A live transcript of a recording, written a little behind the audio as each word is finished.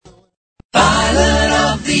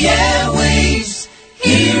the airwaves.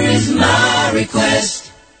 Here is my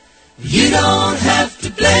request. You don't have to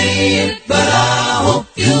play it, but I hope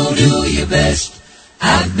you'll do your best.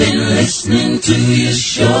 I've been listening to your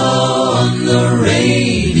show on the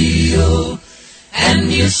radio,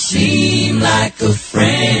 and you seem like a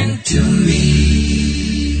friend to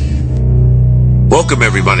me. Welcome,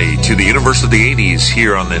 everybody, to the universe of the 80s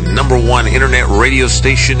here on the #1 internet radio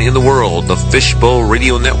station in the world, the Fishbowl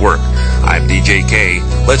Radio Network. I'm DJ K.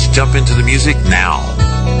 Let's jump into the music now.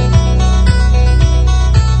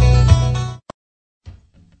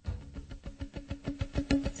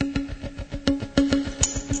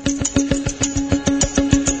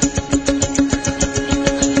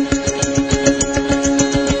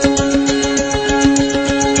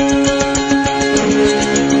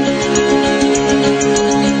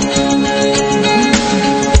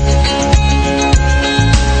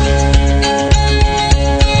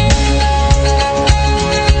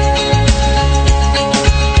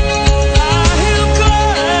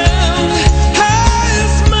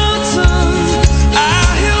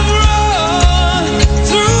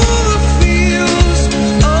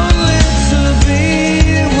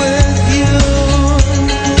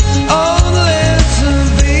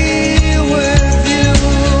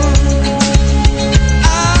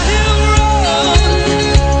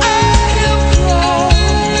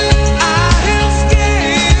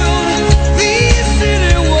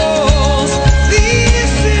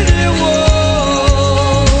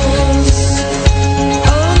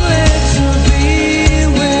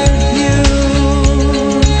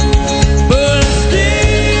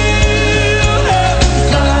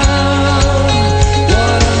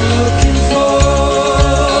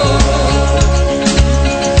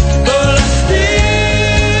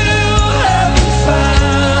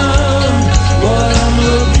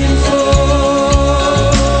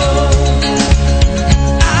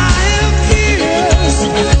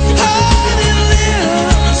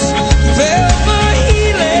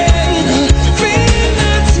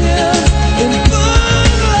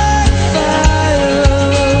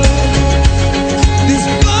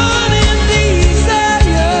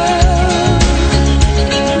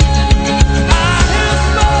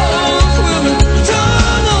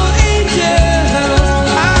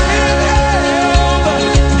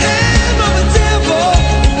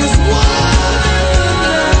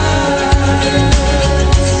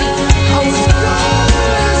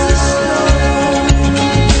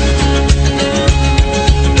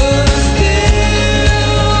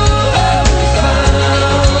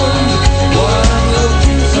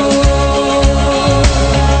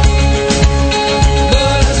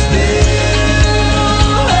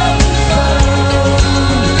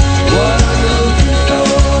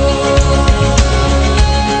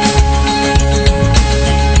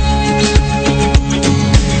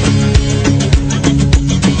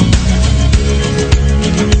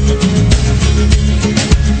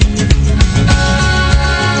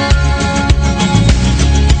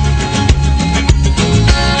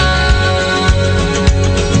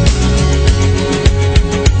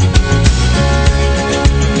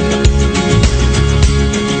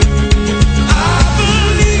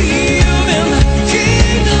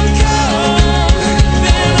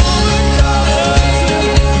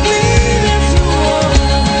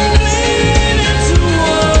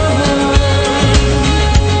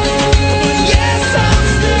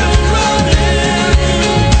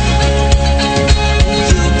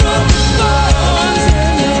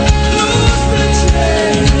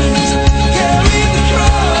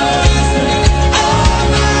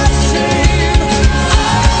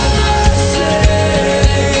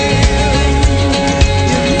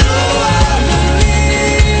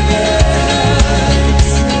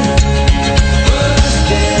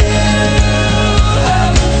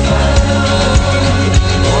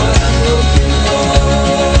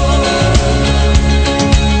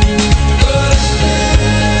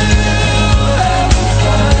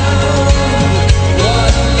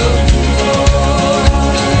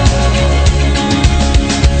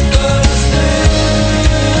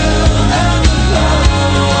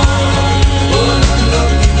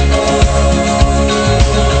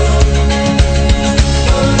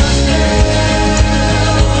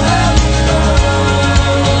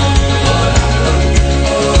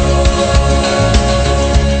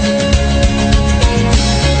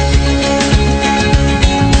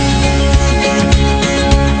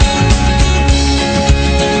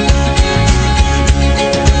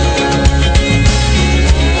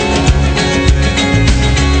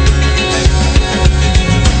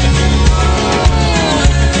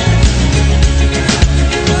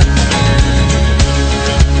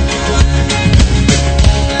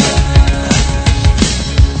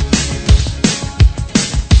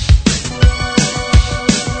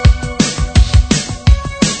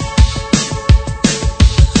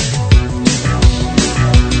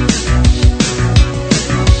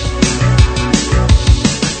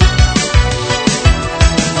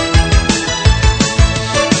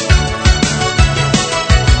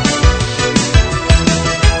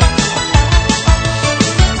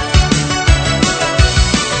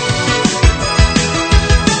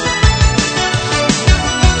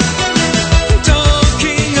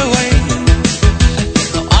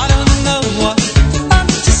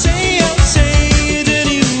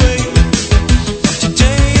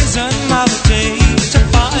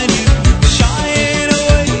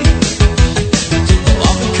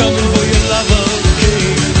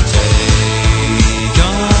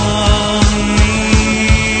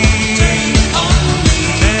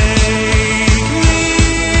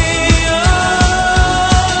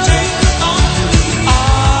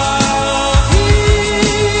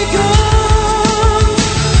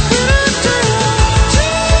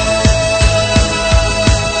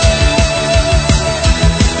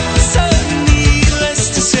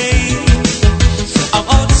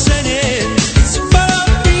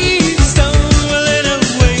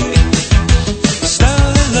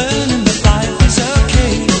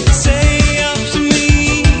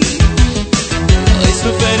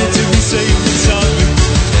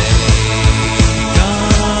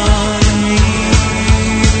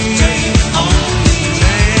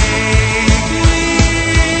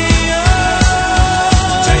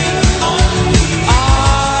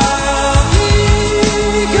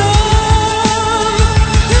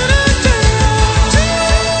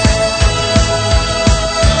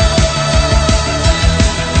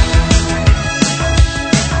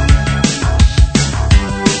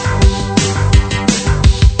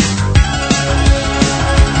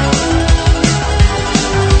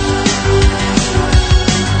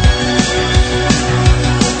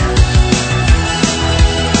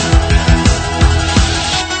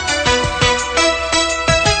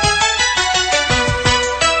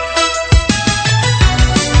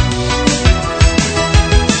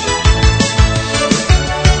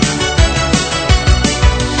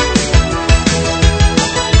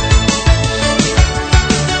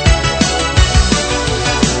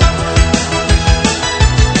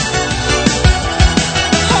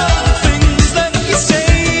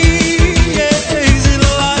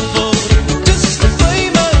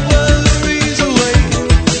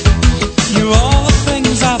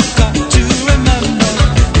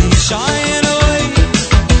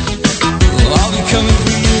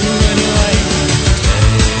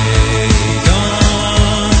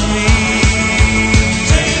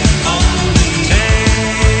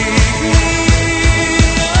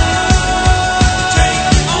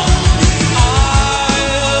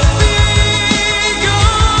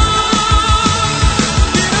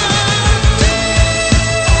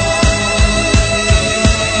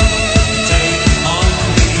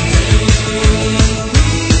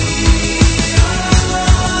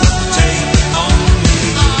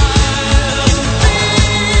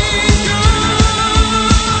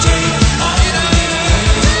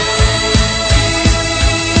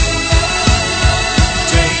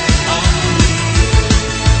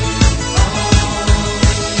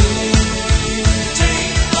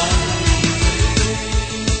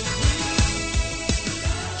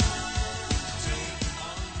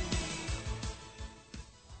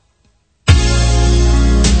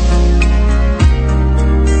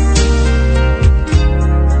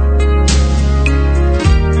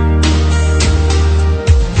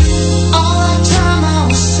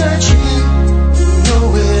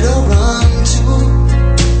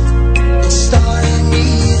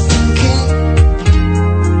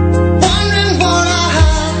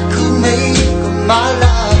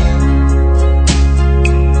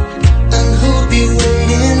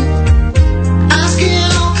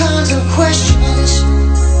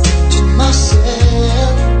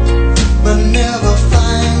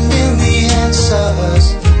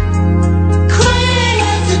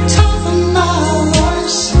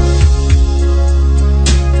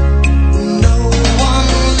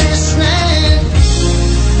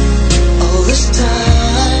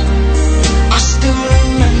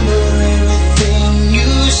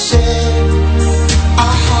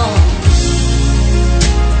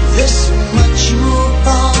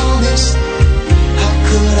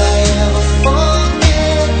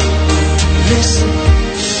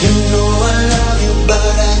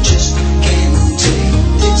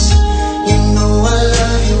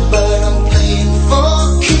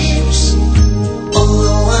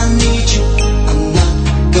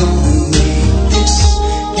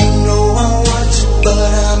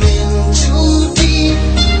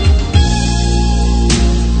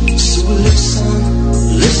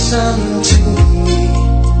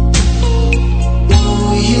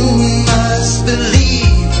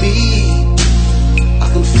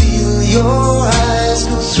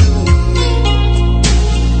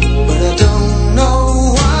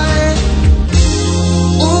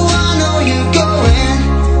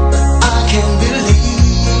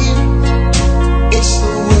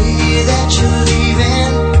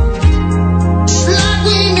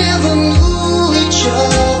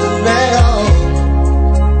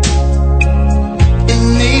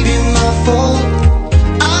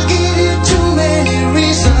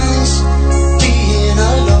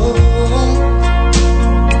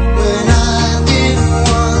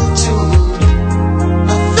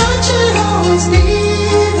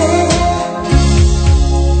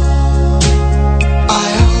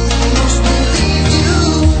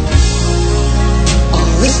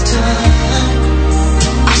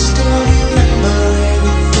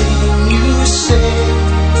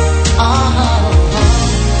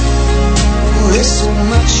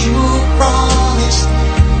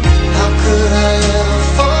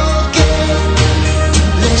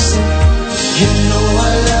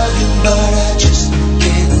 but I just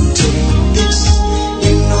can't take this.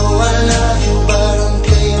 You know I love you, but I'm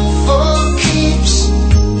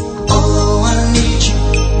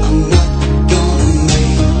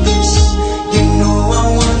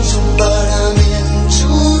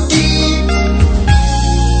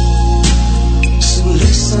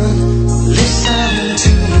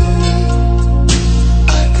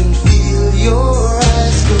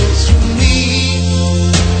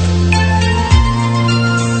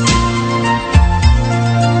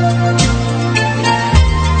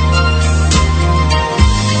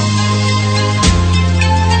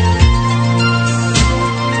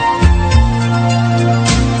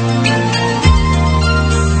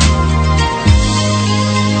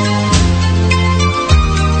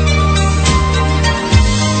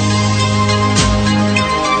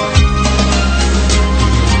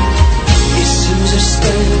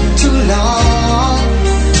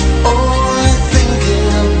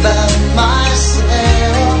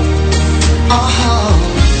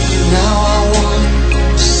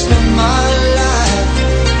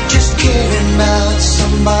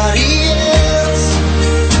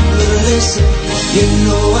You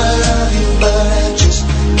know I love you, but I just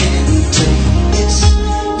can't take this.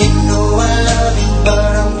 You know I love you,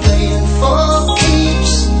 but I'm playing for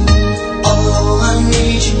keeps. Although I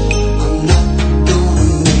need you, I'm not gonna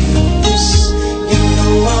make this. You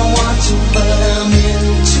know I want to, but I'm in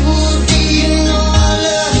too deep. You know I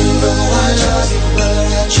love you, but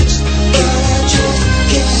I just can't take.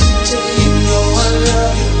 You know I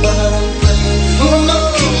love you, but I'm playing for no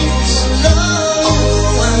keeps.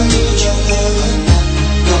 Although I need you, I'm not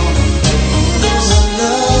gonna make this. I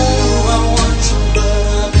love you, I want to, but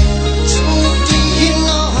I'm in too deep. You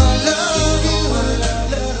know I love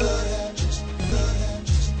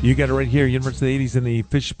you, You got it right here, University of the 80s in the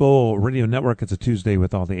Fishbowl Radio Network. It's a Tuesday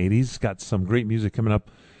with all the 80s. Got some great music coming up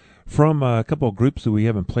from a couple of groups that we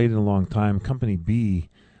haven't played in a long time. Company B,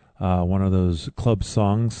 one of those club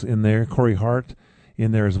songs in there. Corey Hart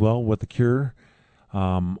in there as well with The Cure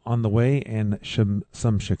on the way, and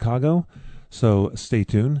some Chicago. So stay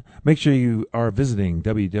tuned. Make sure you are visiting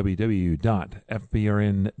www.fbrn.us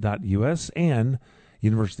and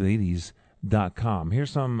university80s.com.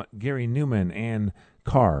 Here's some Gary Newman and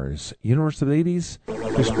Cars. University of the 80s,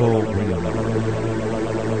 Fishbowl Radio Network.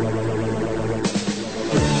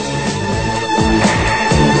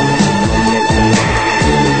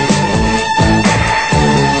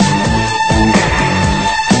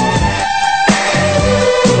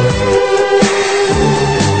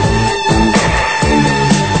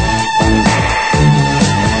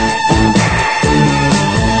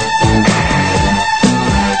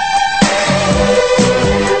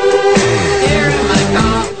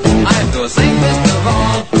 Safest of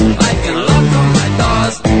all, I can lock on my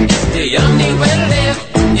doors. It's the only way to live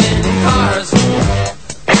in cars.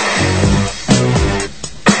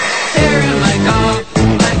 Here in my car,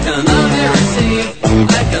 I can only receive.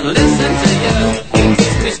 I can listen to you. It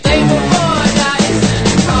keeps me stable for days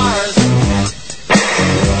in cars.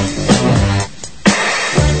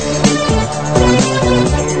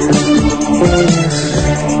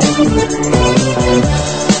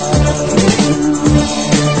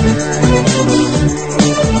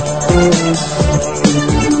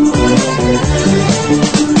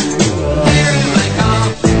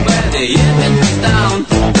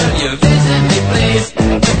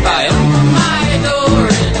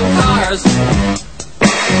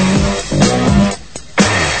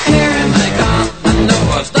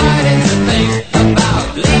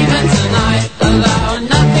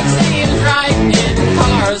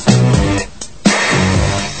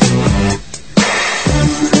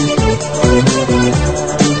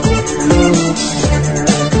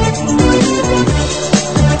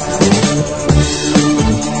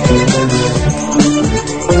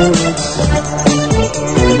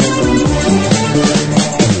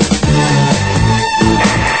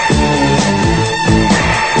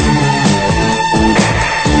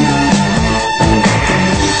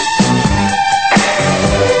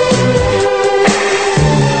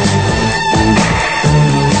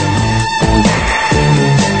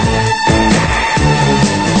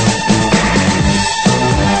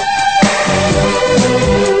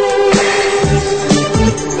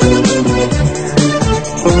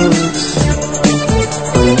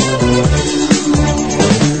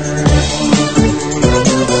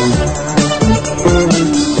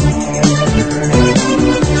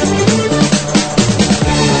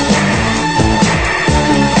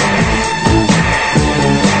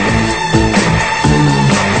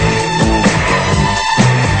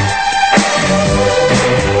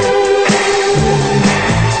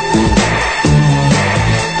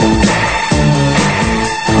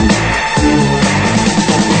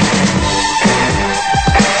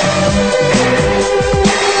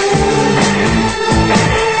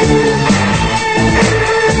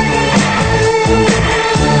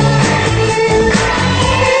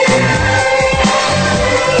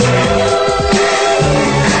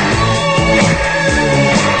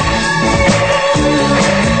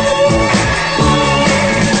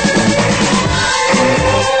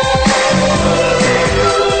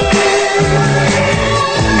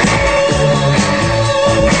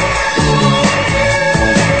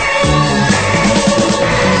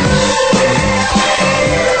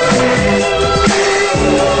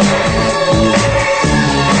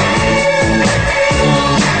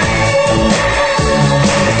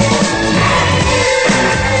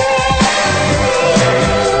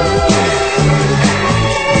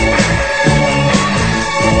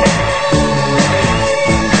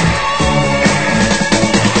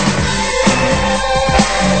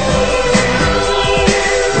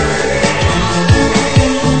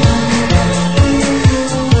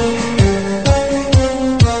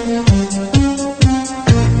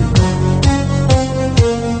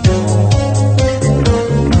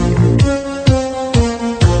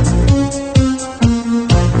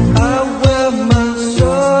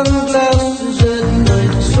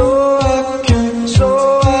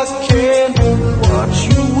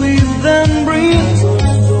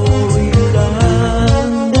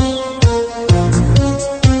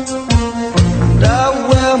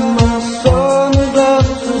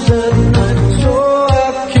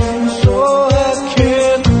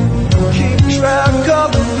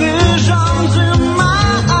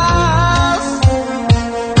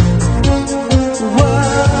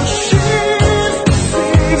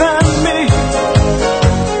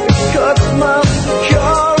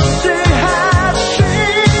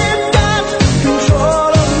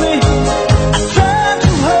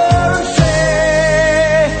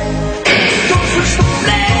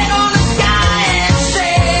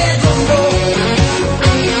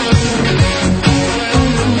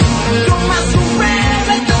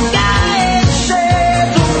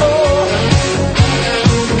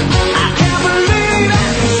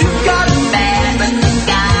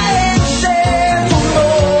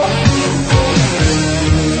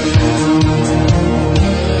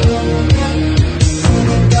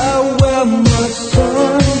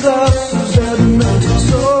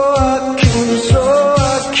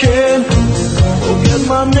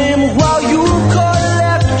 my name while you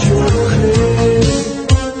collect your hair.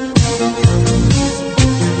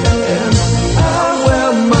 And I wear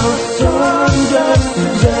my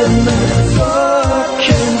sunglasses at night so I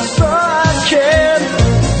can see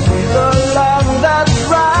the love that's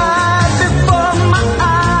right before my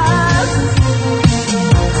eyes.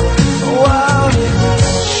 Wow,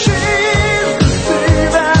 she's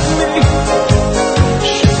deceiving me.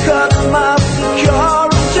 She cut my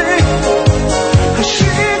security. She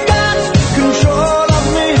got control of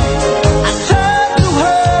me. I turn to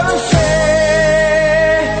her and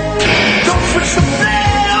say, don't switch the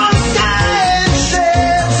blade on the guy and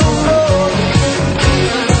shed some blood.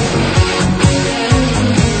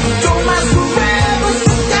 Don't masquerade with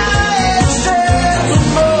the guy and shed some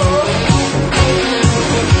blood.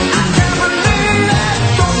 I can't believe it.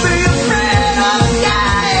 Don't be afraid of the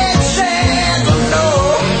guy and shed some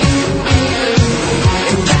blood.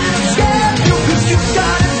 It can't escape you 'cause you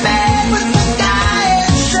got it bad with the guy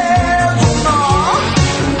and shed some blood.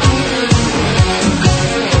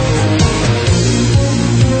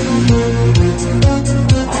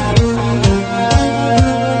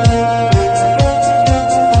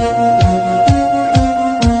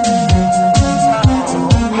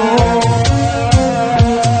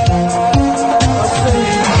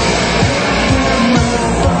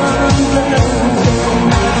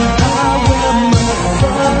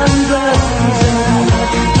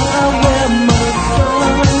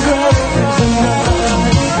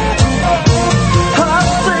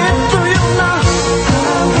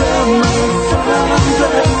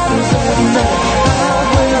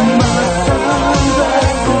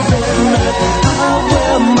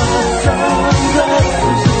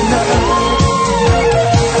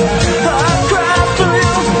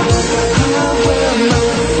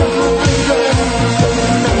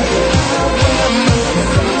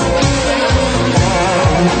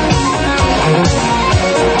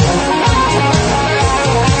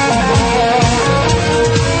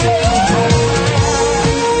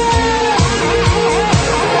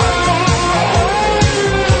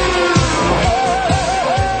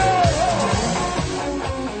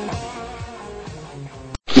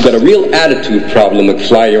 You've got a real attitude problem,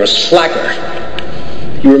 McFly. You're a slacker.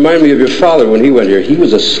 You remind me of your father when he went here. He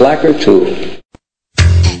was a slacker, too.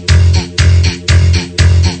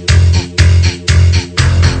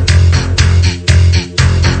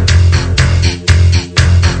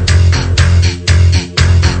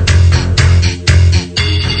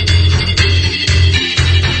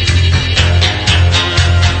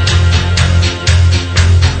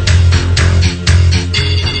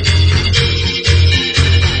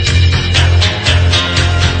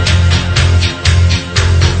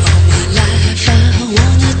 Life, I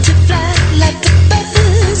wanted to fly like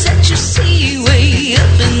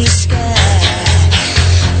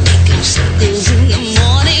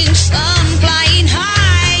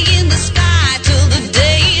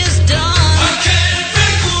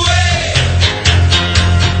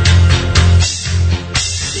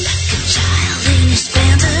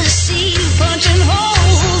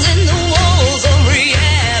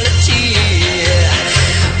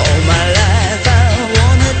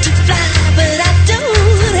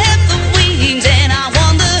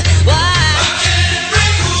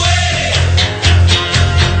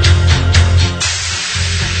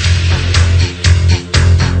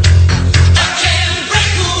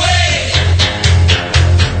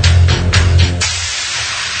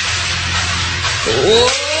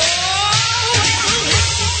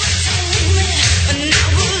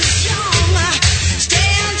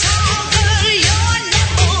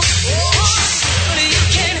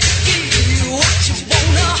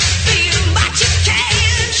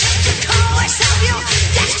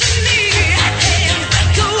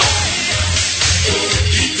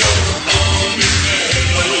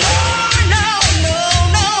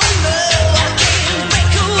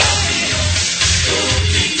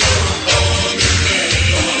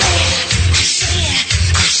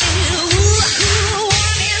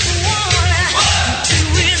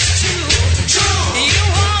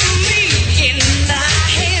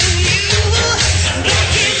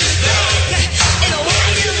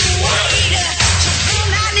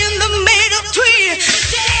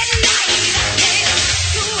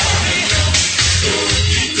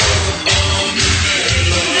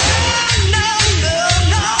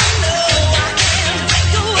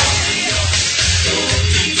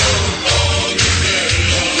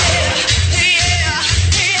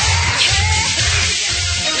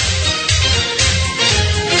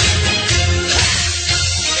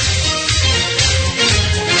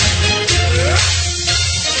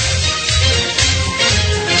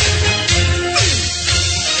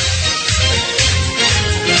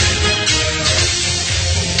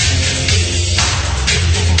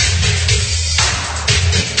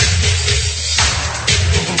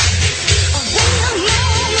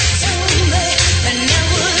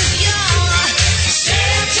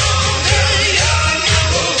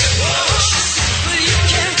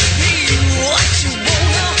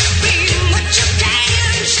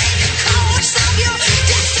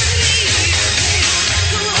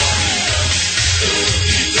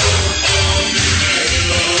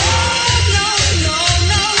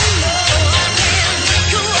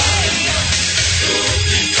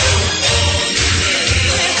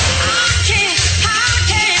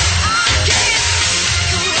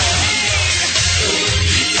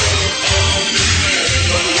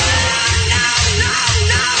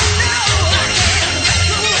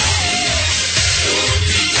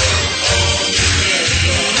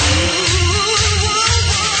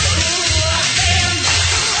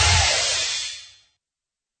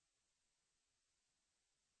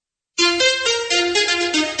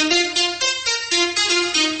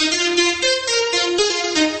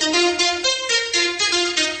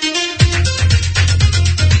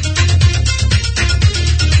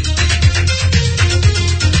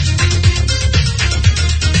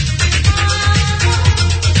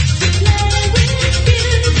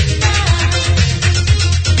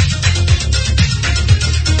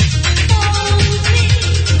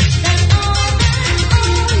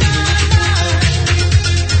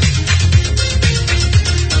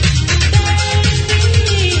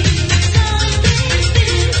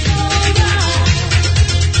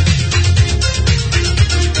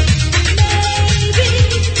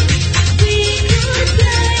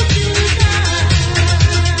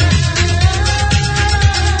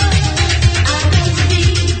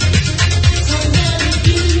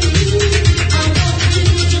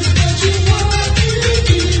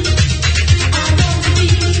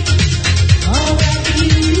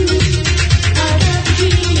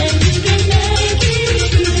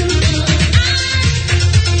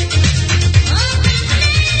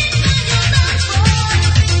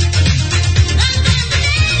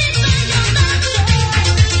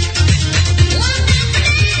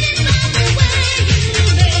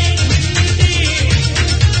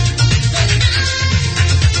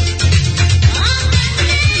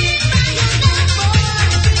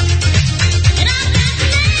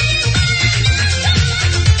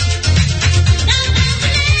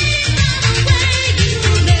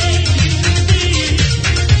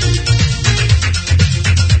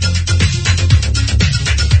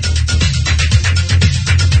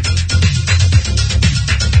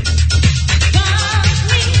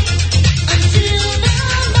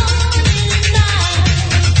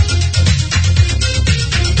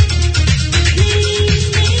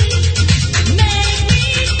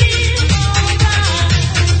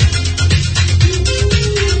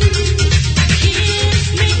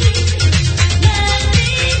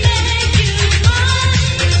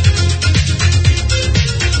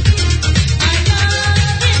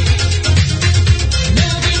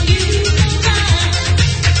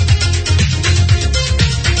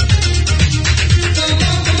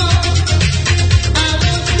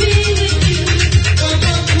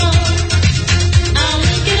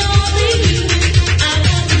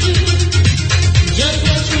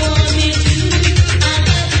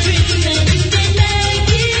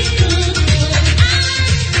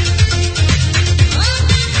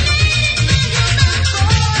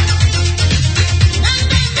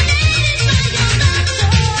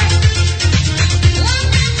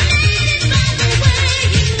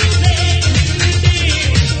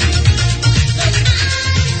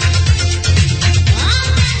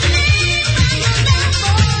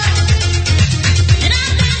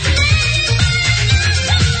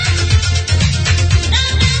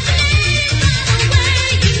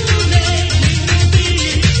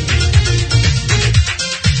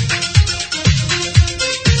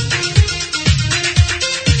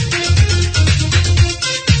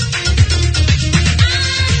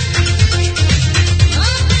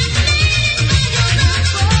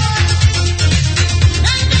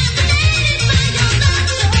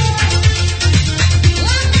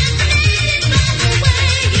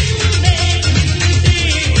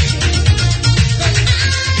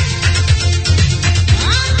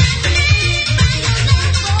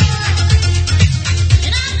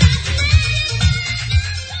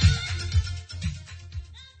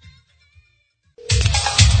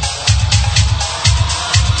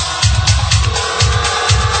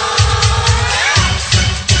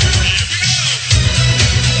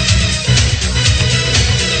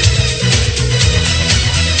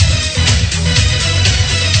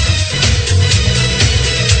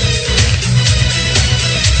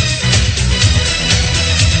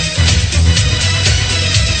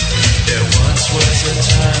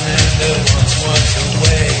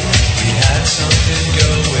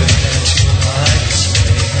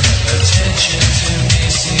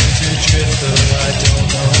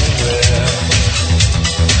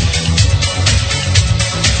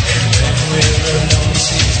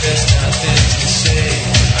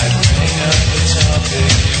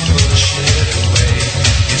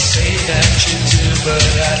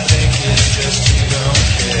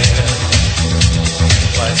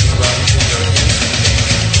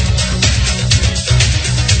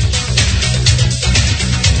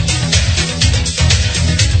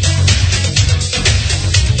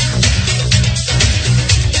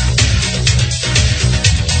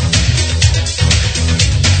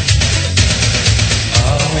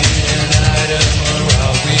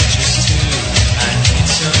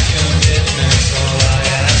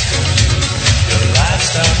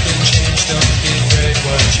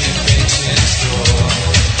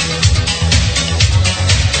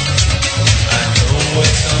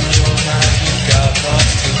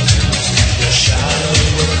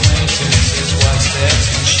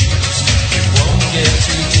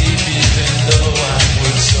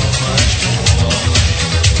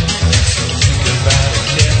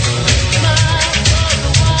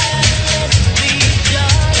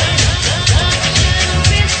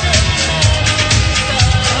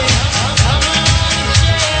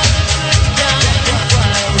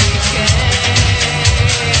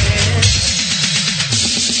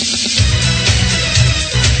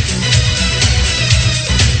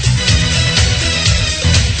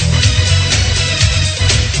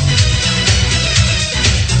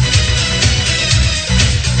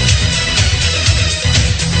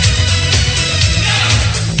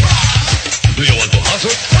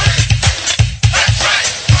hustle? That's right.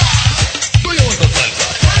 Do you want the salsa?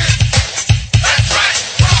 That's right.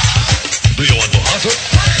 Do you want the hustle?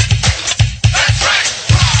 That's right.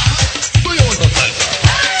 Do you want the salsa?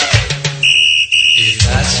 If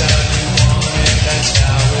that's how you want it, that's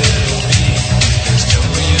how it'll be. There's no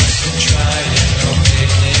use in trying, no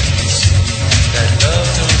picnic you see. That love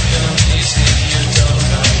don't come easy, you don't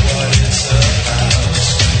know what it's about.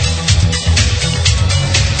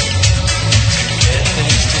 To get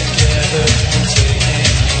things together and take it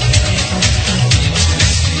easy. Need to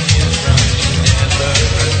see you from you never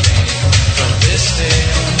again. From this day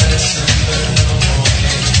on, lesson, but no more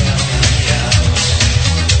games found me out.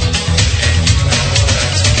 And you know what I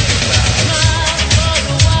talk about.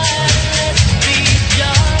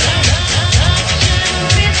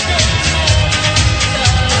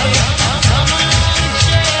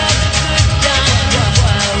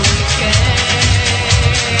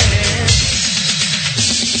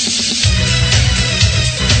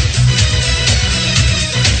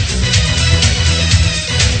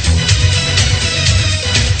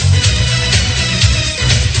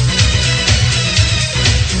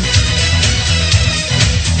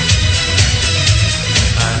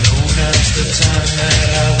 I know now's the time that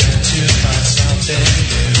I went to find something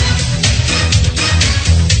new.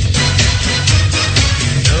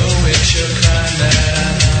 You know it's your crime that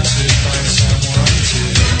I'm out to find someone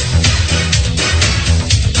too.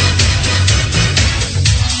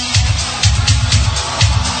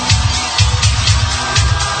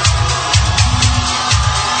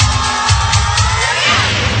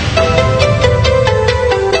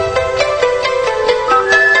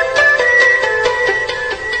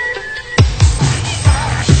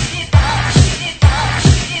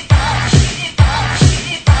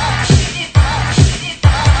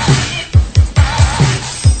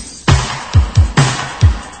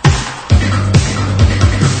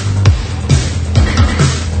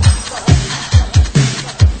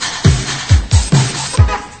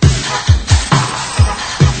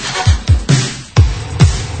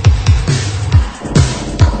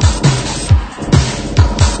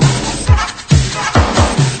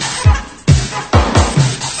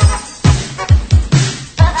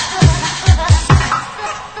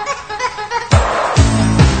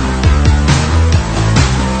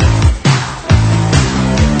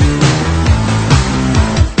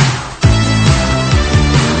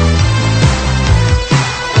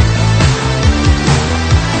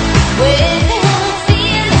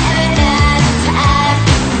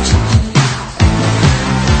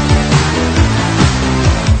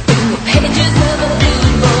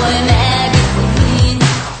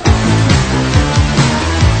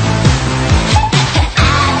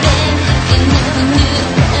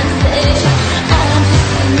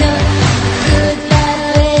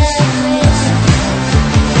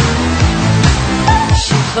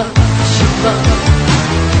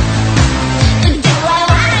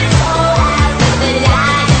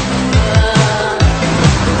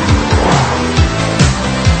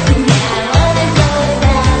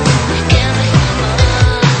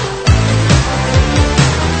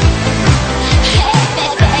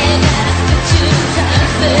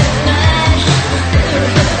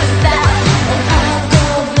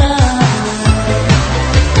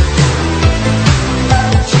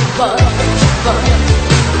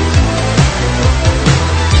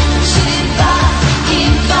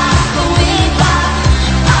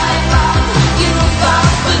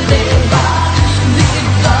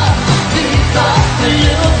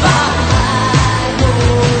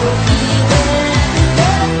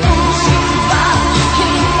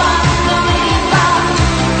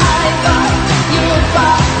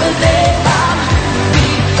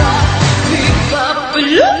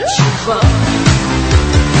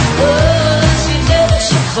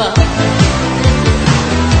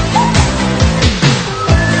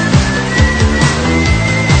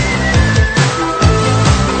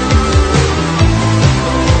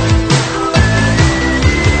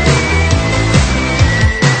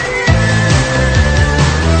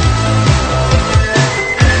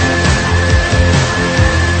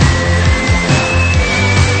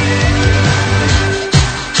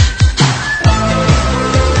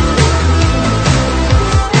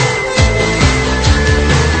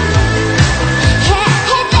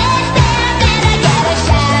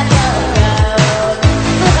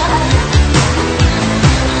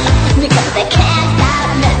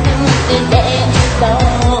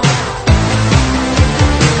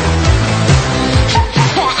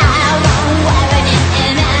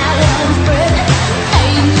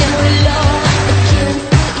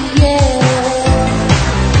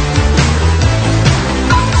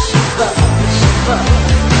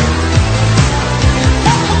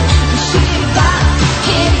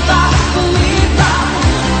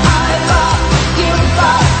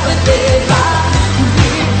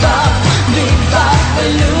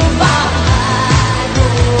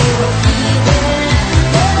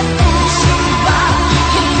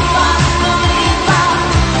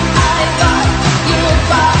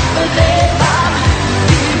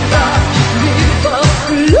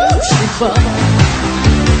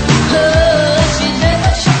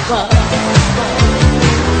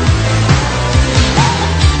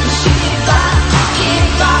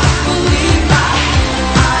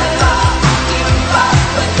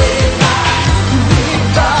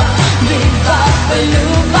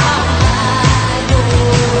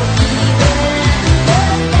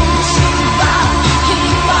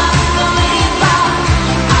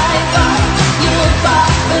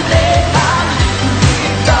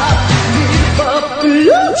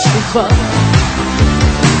 fun.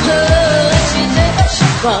 She did, she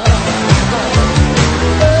fun.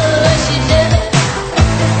 She did.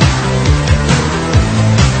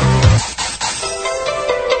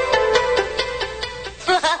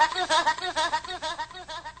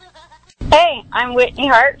 Hey, I'm Whitney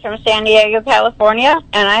Hart from San Diego, California,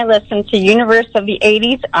 and I listen to Universe of the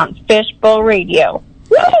 80s on Fishbowl Radio.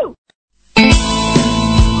 Woo!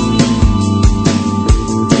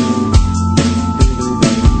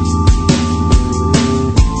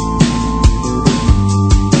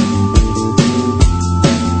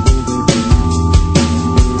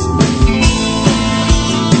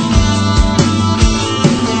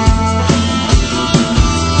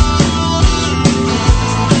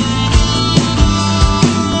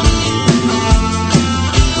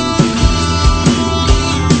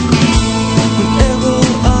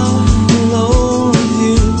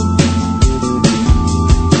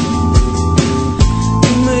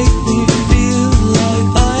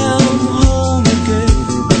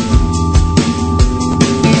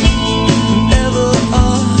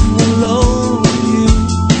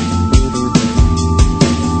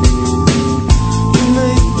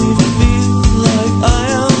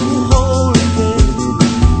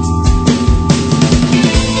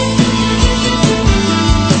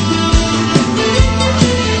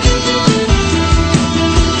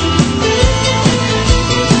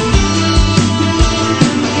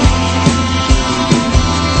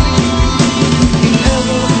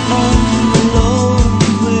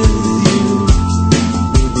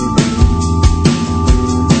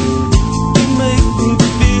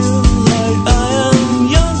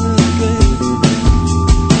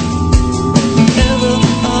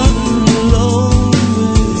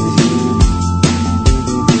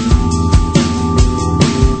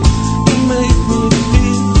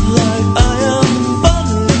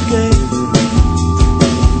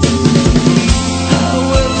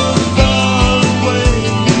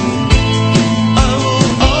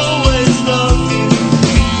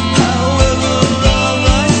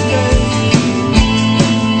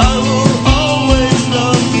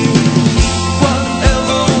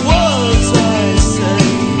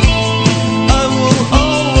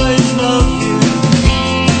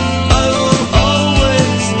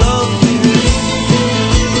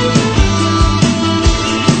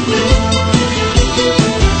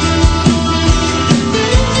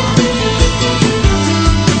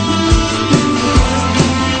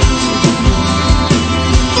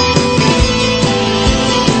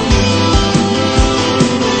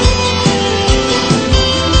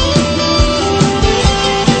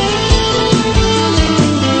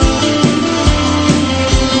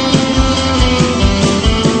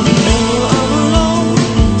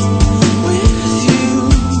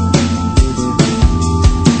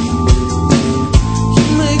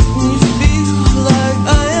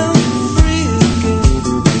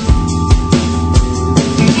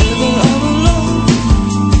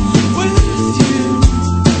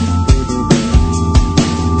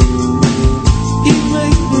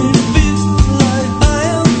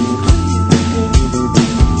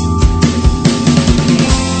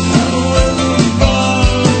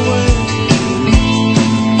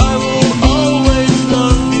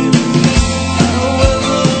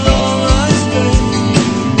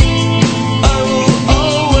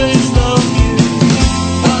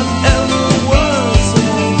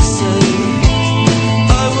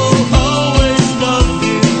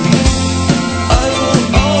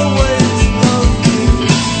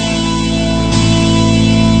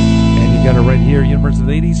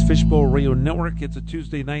 Fishbowl Radio Network. It's a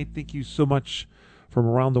Tuesday night. Thank you so much from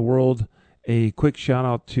around the world. A quick shout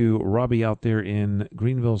out to Robbie out there in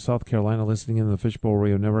Greenville, South Carolina, listening in to the Fishbowl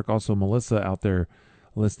Radio Network. Also Melissa out there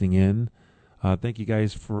listening in. Thank you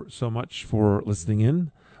guys for so much for listening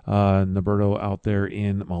in. Naberto out there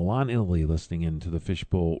in Milan, Italy, listening in to the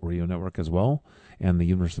Fishbowl Radio Network as well, and the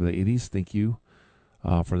University of the 80s. Thank you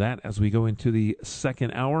for that. As we go into the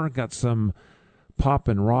second hour, got some pop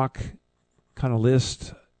and rock kind of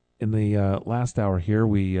list. In the last hour here,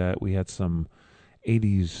 we had some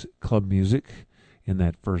 80s club music in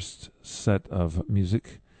that first set of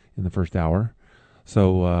music in the first hour.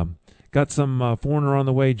 So got some Foreigner on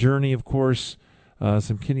the way, Journey, of course,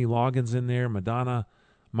 some Kenny Loggins in there, Madonna,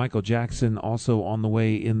 Michael Jackson also on the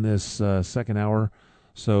way in this second hour.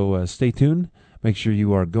 So stay tuned. Make sure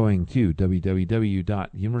you are going to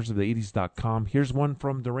www.universityoftheeighties.com. Here's one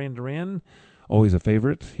from Duran Duran, always a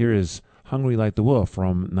favorite. Here is Hungry Like the Wolf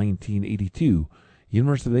from 1982.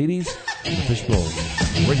 University of the 80s and the Fishbowl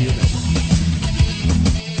Radio Network.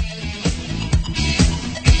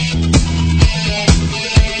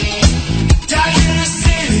 Down in the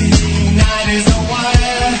city.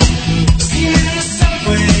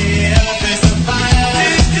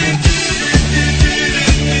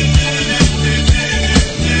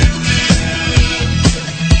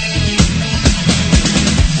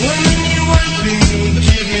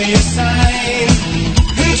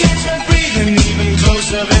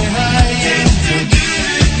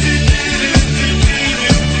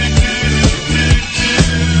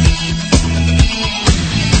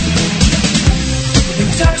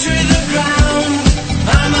 touch with the ground.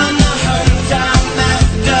 I'm on the hunt, I'm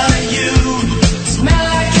after you. Smell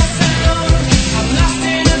like a sound, I'm lost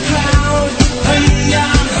in a crowd. And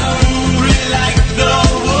I'm hungry like the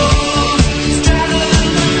wolves. Straddle the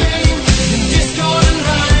line, discord and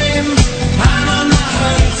rhyme. I'm on the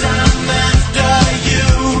hunt, I'm after you.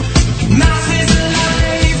 Mouth is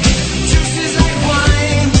alive, juice is like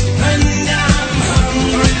wine. And I'm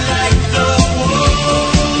hungry like the wolves.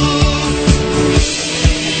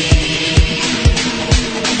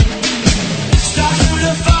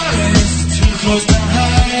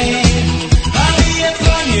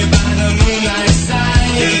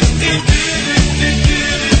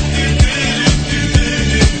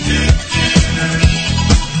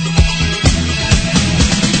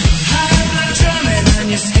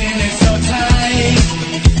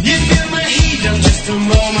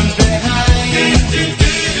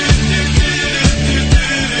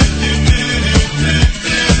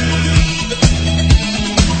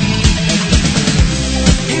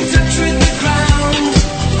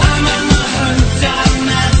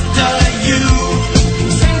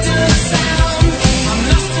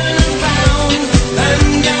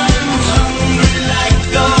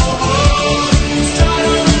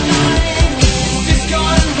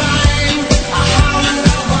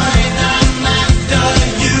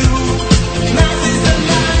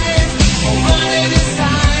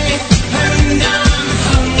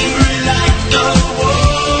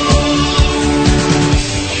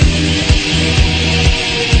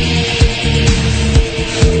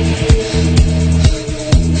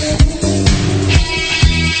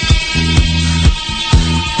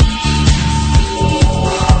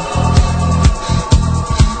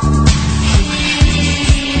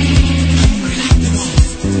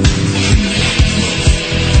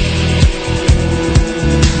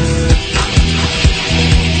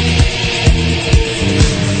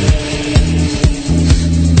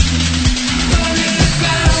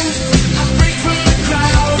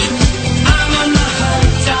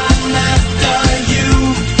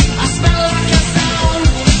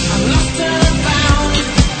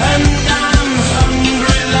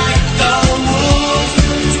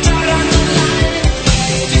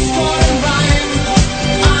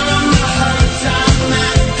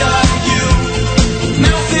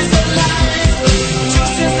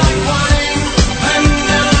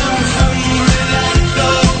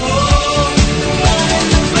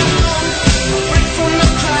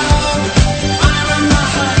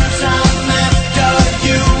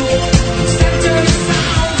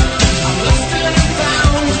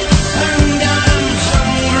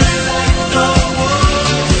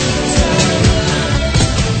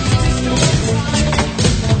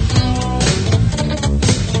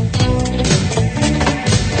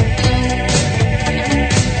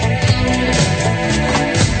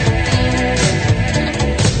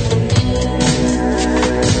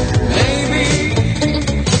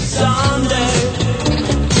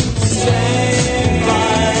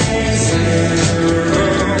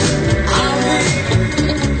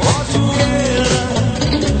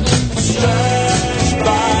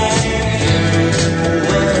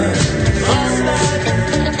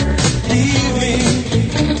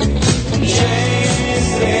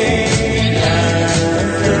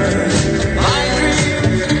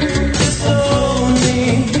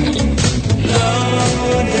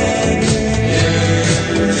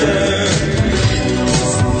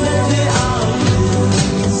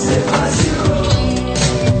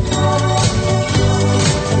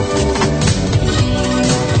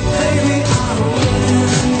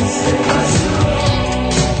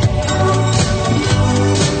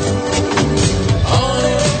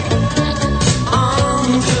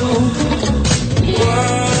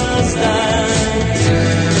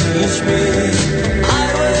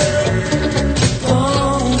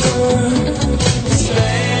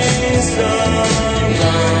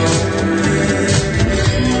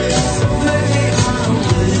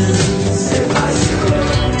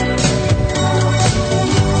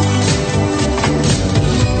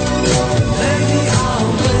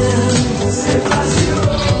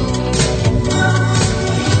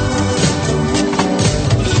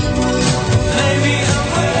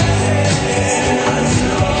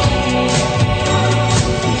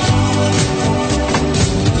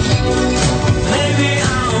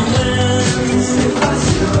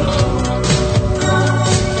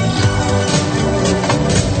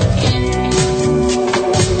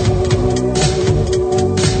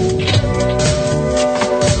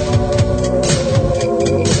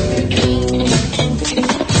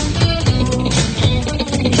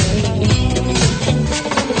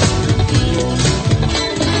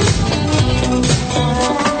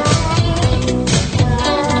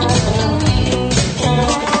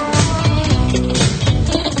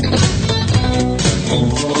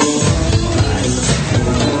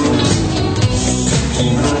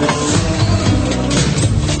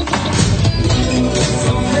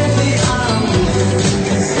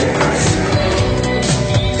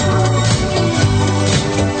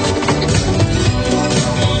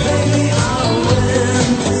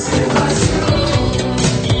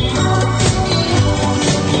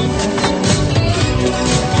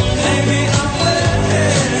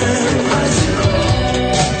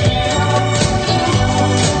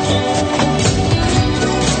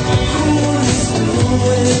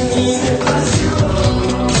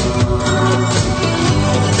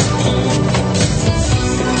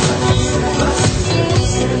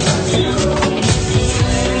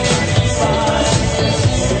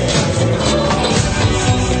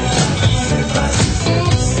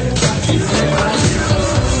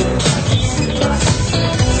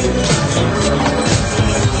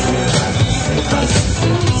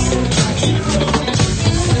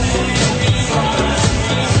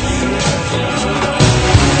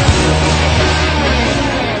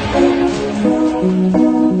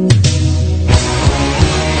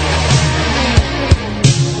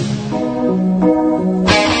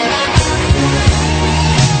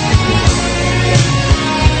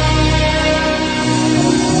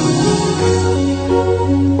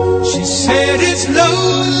 it's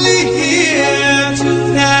lonely here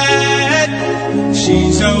tonight.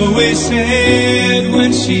 She's always sad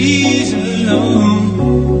when she's alone.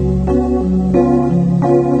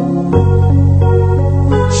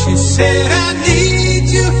 She said, I need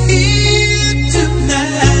you here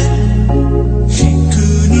tonight. She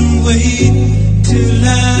couldn't wait till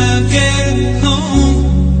I get home.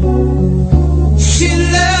 She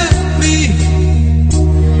left me,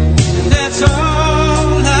 and that's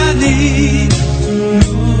all I need to know.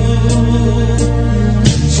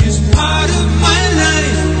 She's part of my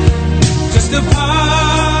life, just a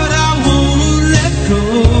part I won't let go.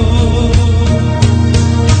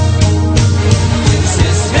 She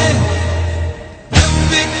said, love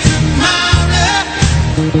me tomorrow,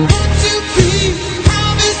 won't you please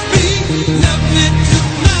promise me? Love me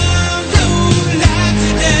tomorrow like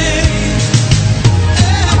today.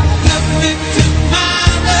 Love me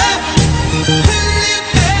tomorrow, really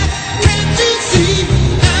bad, can't you see?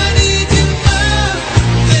 I need you more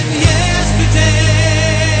than yesterday.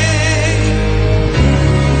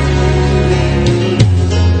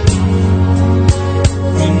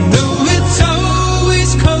 You know it's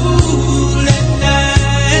always cold at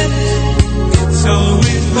night. It's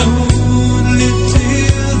always lonely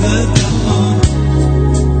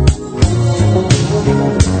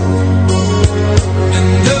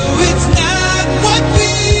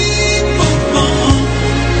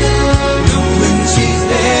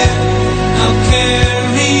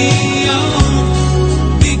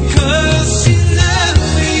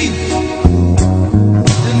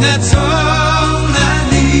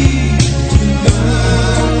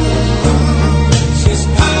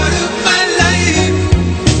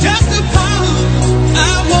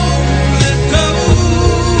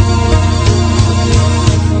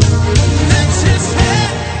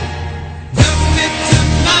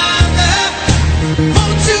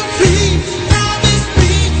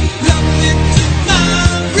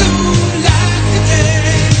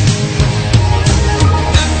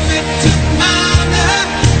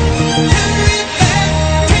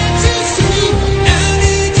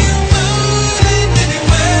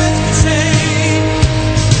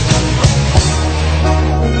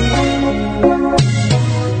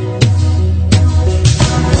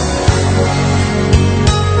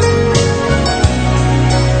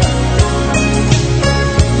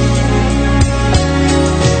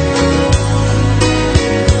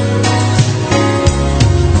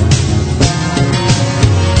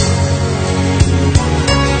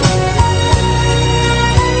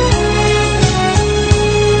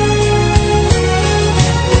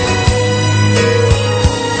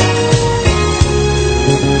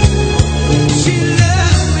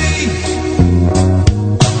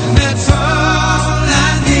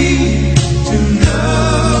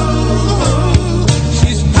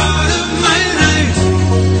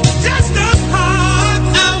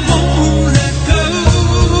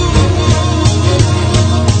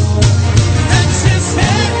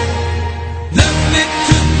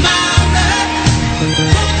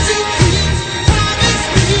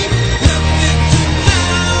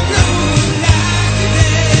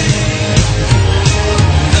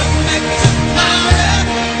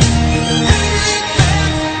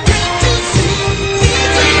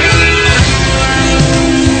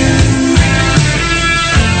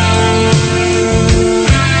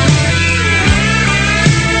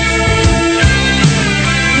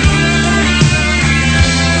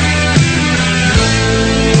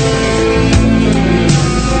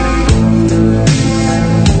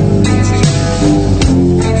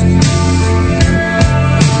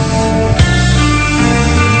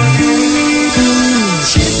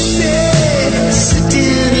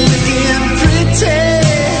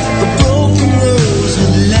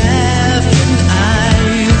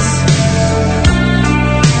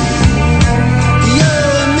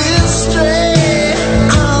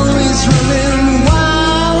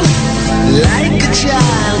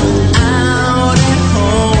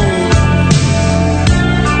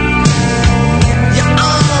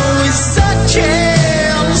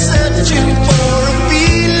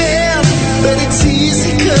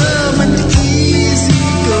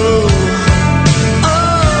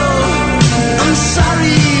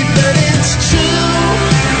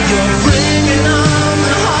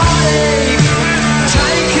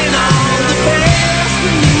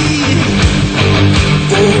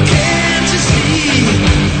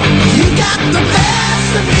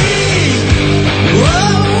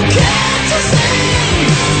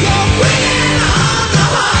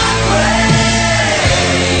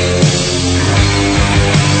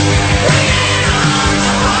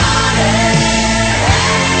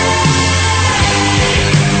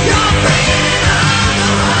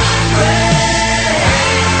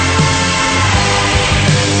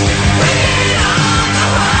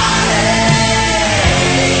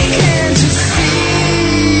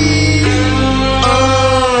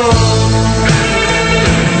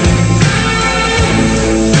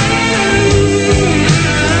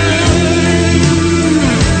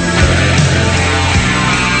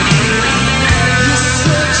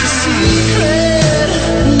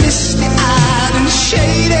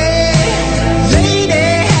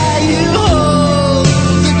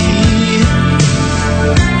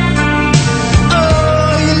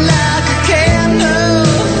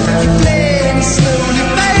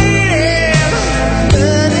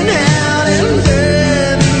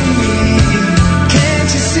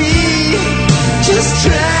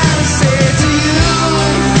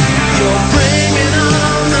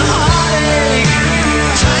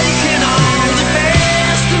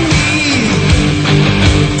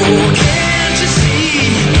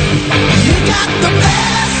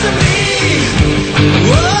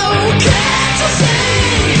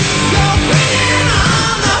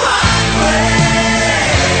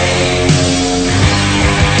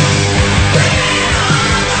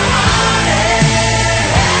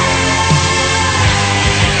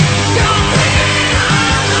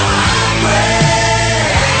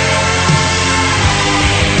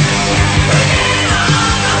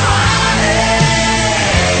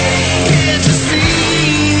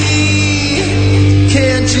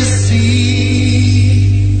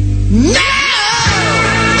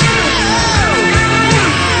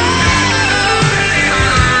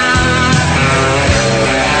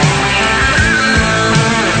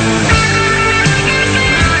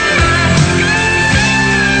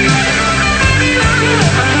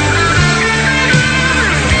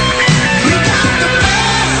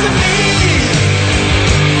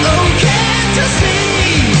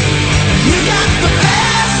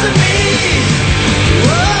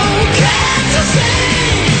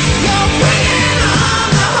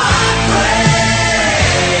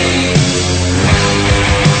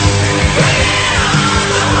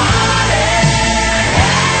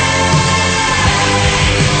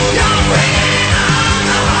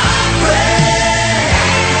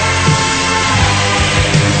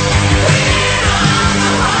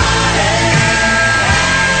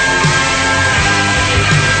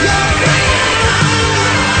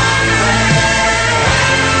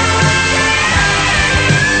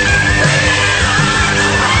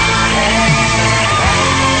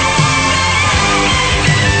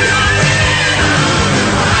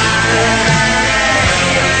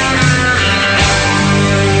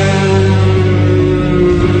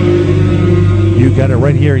You got it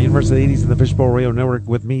right here, University of the 80s and the Fishbowl Radio Network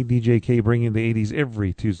with me, DJ K, bringing the 80s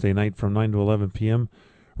every Tuesday night from 9 to 11 p.m.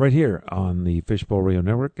 right here on the Fishbowl Radio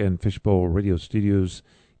Network and Fishbowl Radio Studios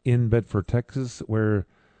in Bedford, Texas, where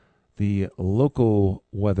the local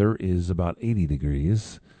weather is about 80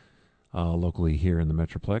 degrees locally here in the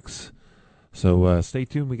Metroplex. So stay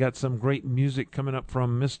tuned. We got some great music coming up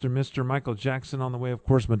from Mr. Michael Jackson on the way. Of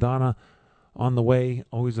course, Madonna on the way,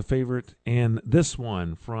 always a favorite. And this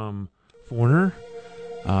one from Foreigner,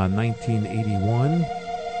 1981.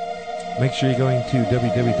 Make sure you're going to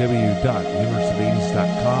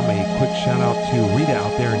www.universityofthe80s.com. A quick shout out to Rita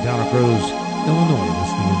out there in Downers Grove, Illinois,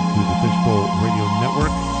 listening to the Fishbowl Radio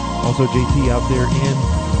Network. Also JT out there in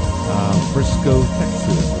Frisco,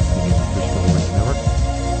 Texas, listening to the Fishbowl Radio Network.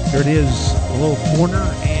 Here it is, a little Foreigner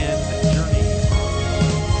and Journey.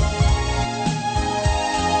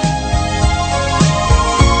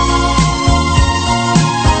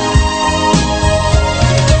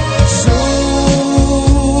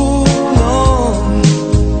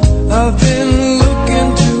 I've been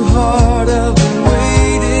looking too hard, I've been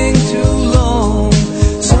waiting too long.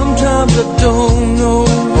 Sometimes I don't know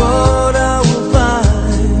what I will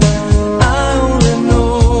find. I only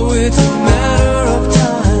know it's a matter of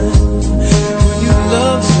time. When you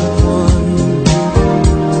love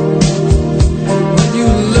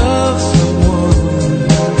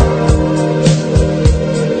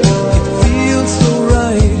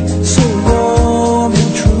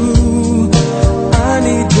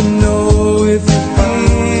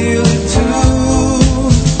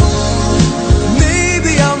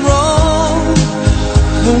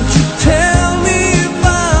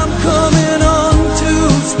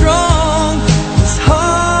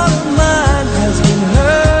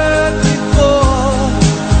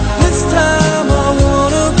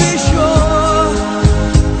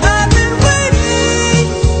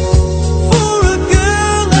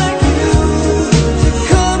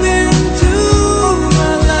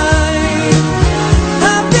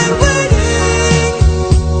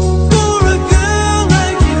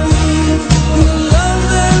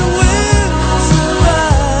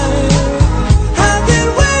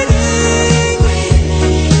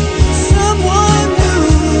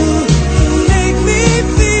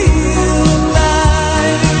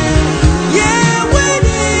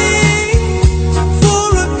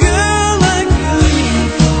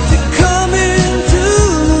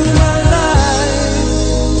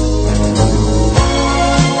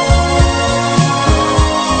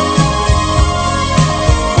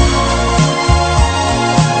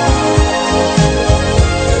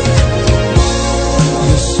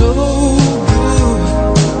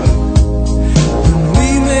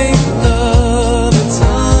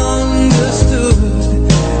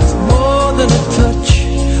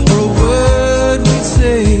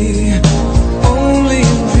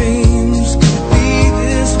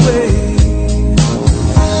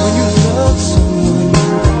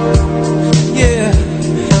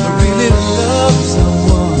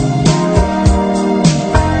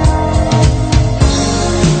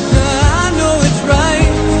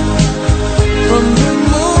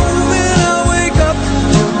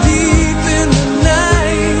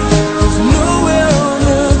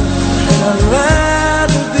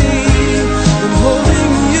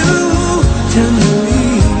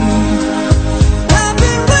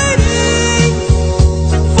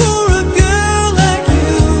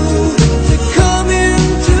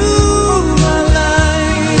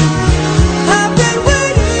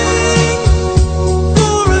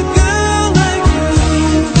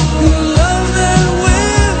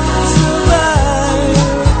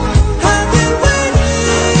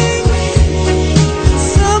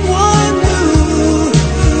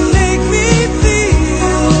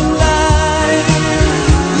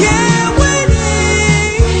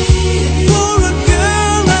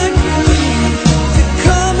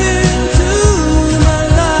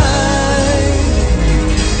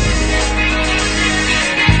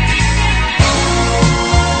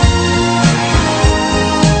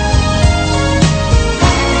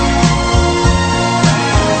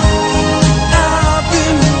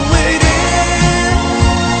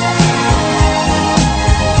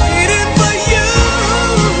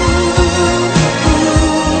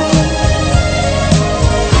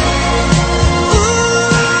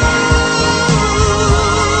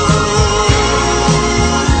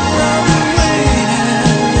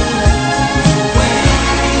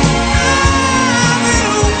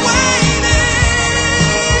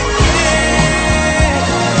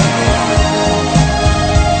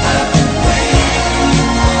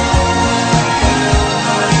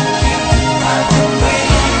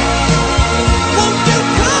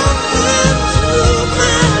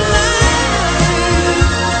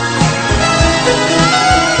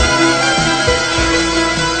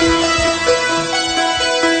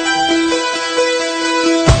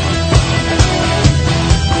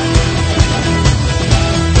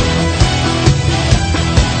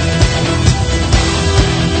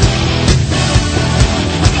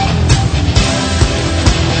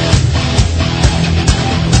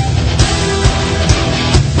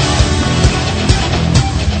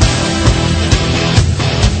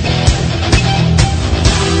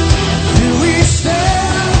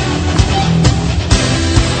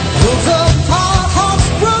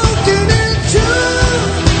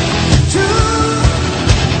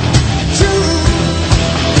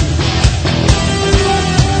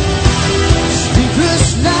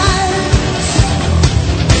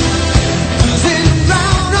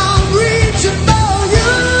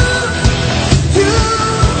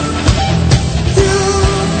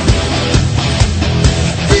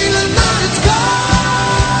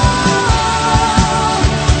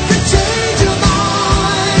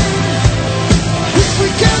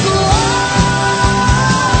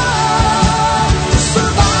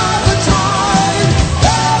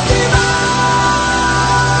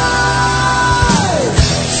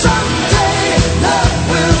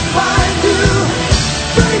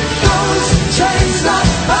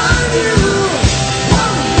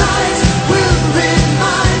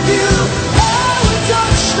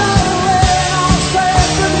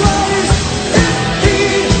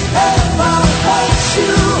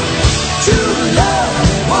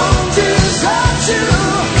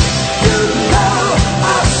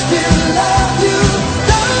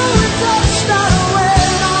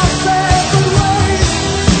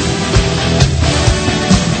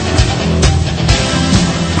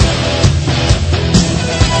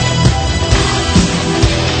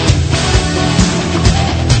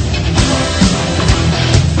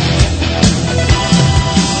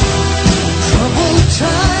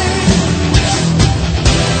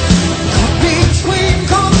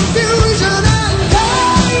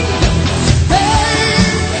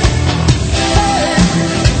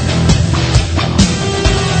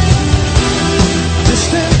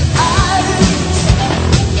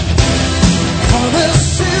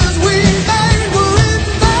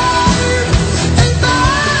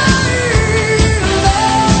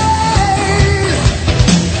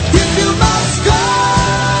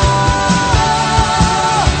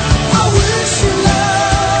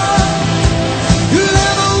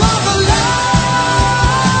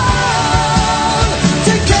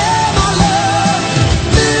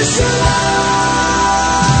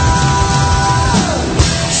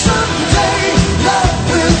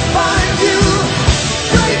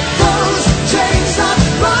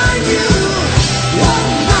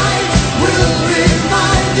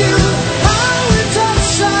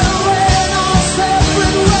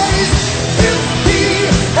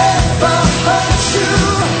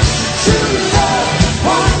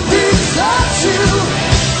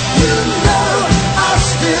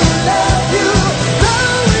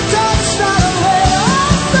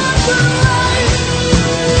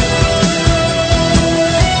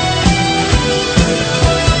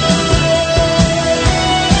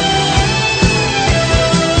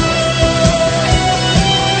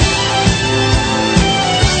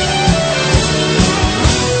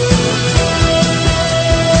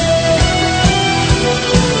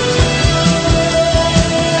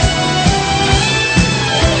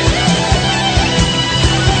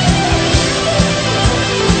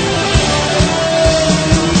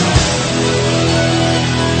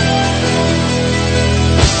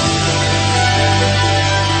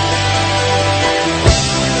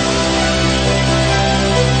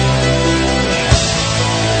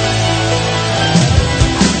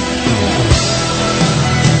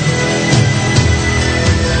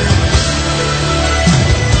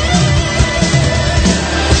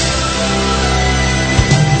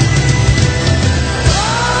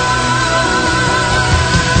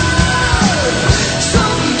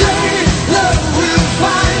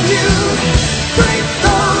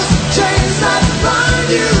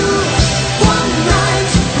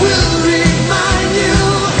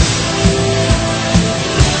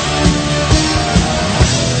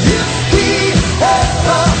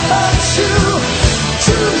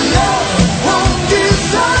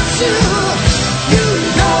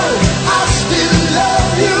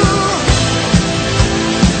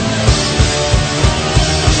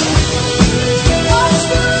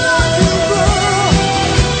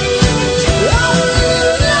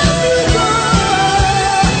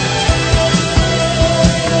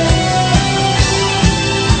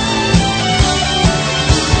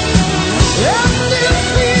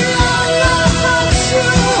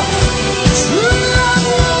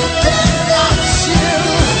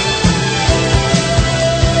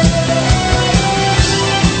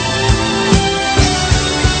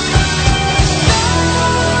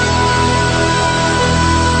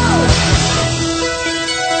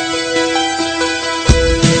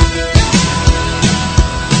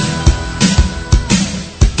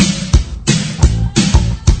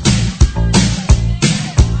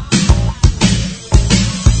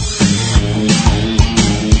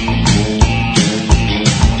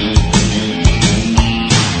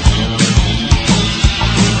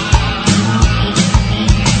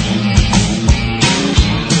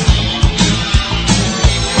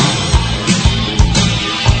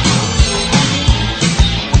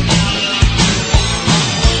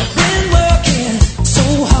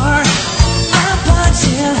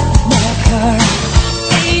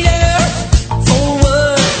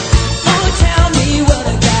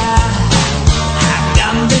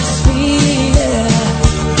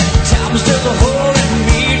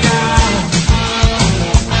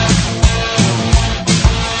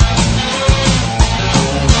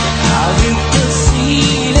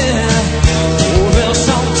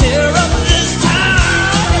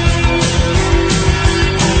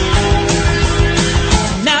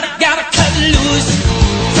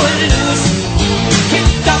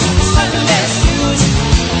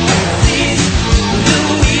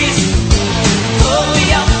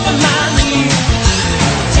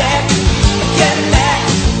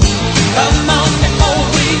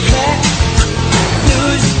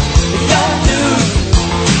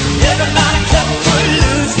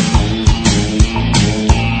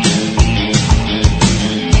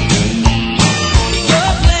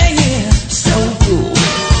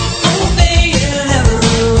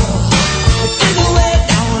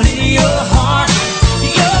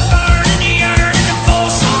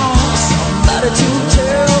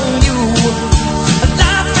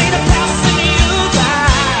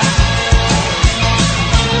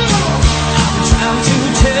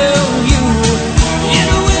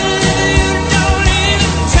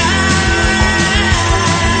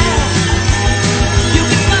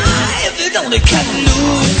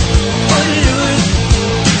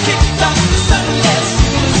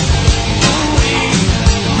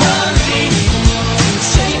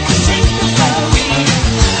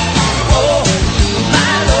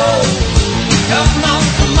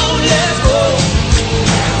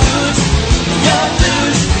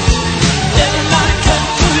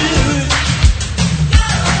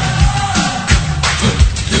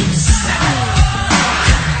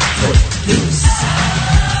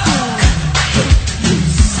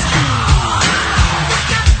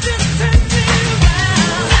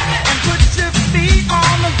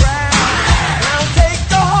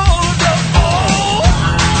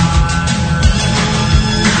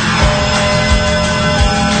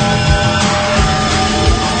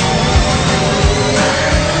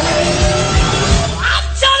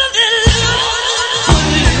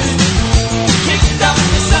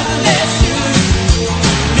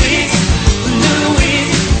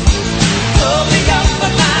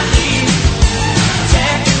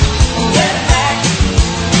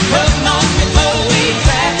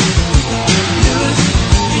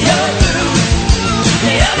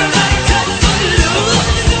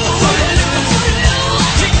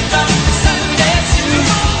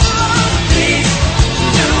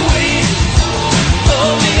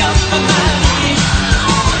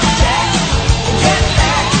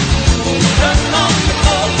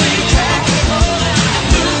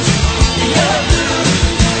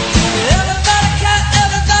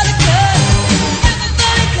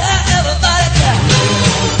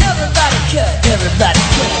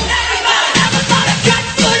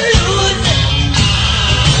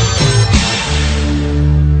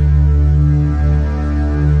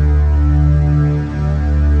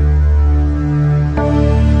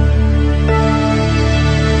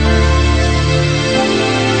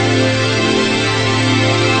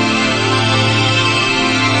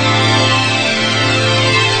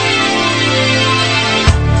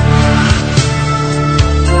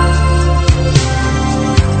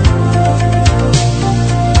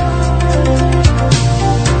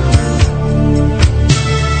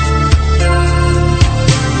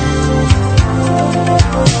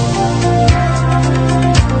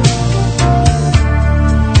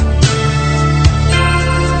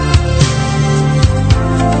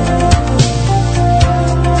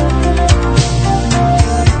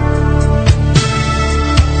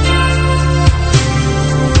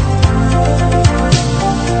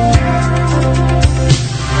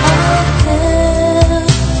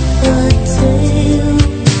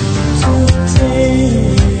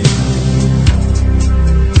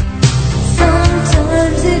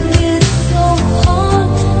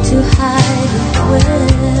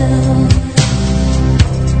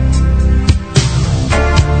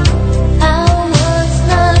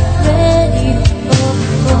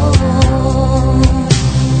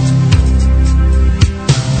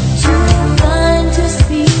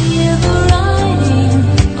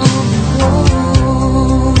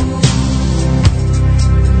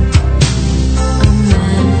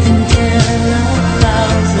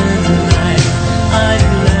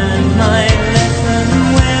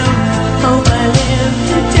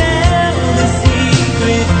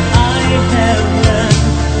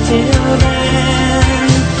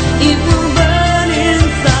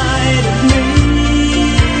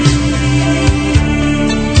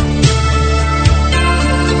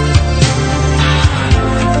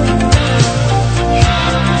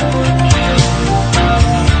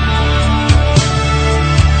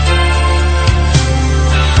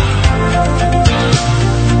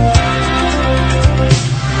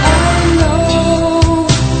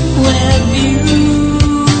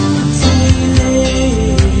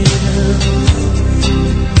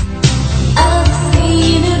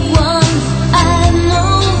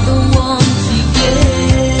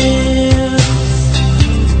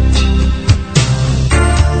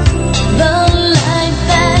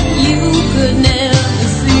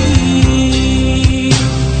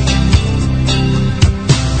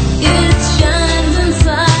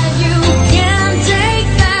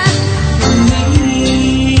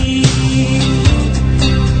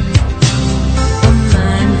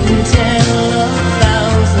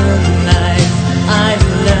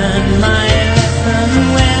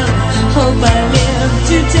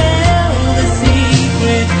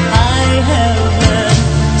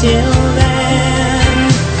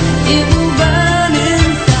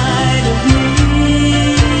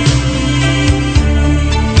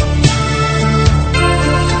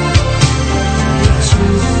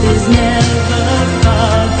is never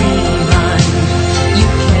far behind. You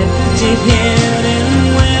kept it hidden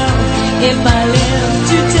well. If I live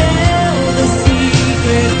to tell the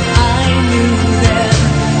secret I knew then,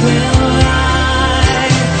 will I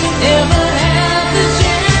ever have the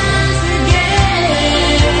chance again?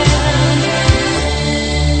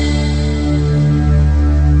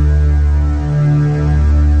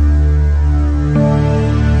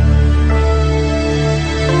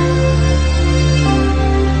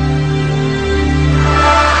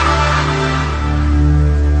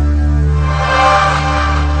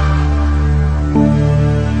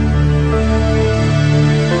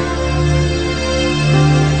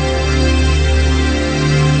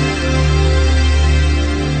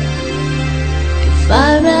 If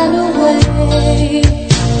I ran away,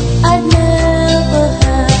 I'd never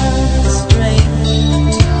have the strength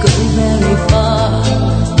to go very far.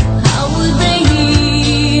 How would they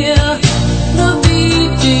hear the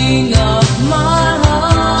beating of my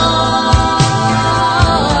heart?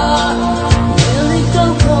 Will it go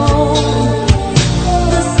home,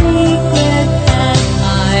 the secret that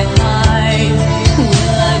I hide?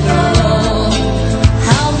 Will I go home?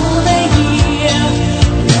 How will they hear?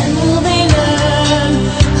 When will they learn?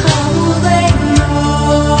 How will they know?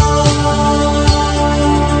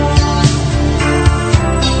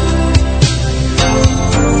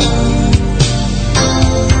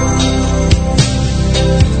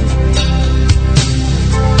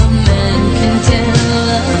 A man can tell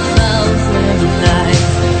 1,000 lies.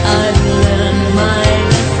 I've learned my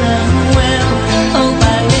lesson well. Hope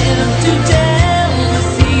I live to tell the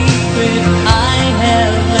secret I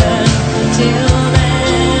have learned. Till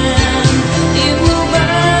then, it will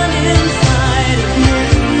burn inside of me.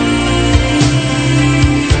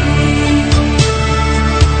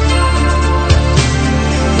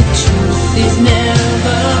 The truth is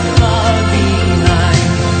never far behind.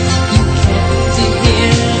 You kept it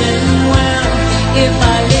hidden well. If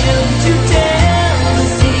I live to tell the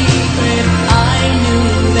secret I knew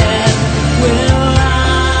then, will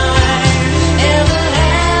I ever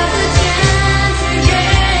have the chance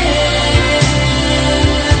again?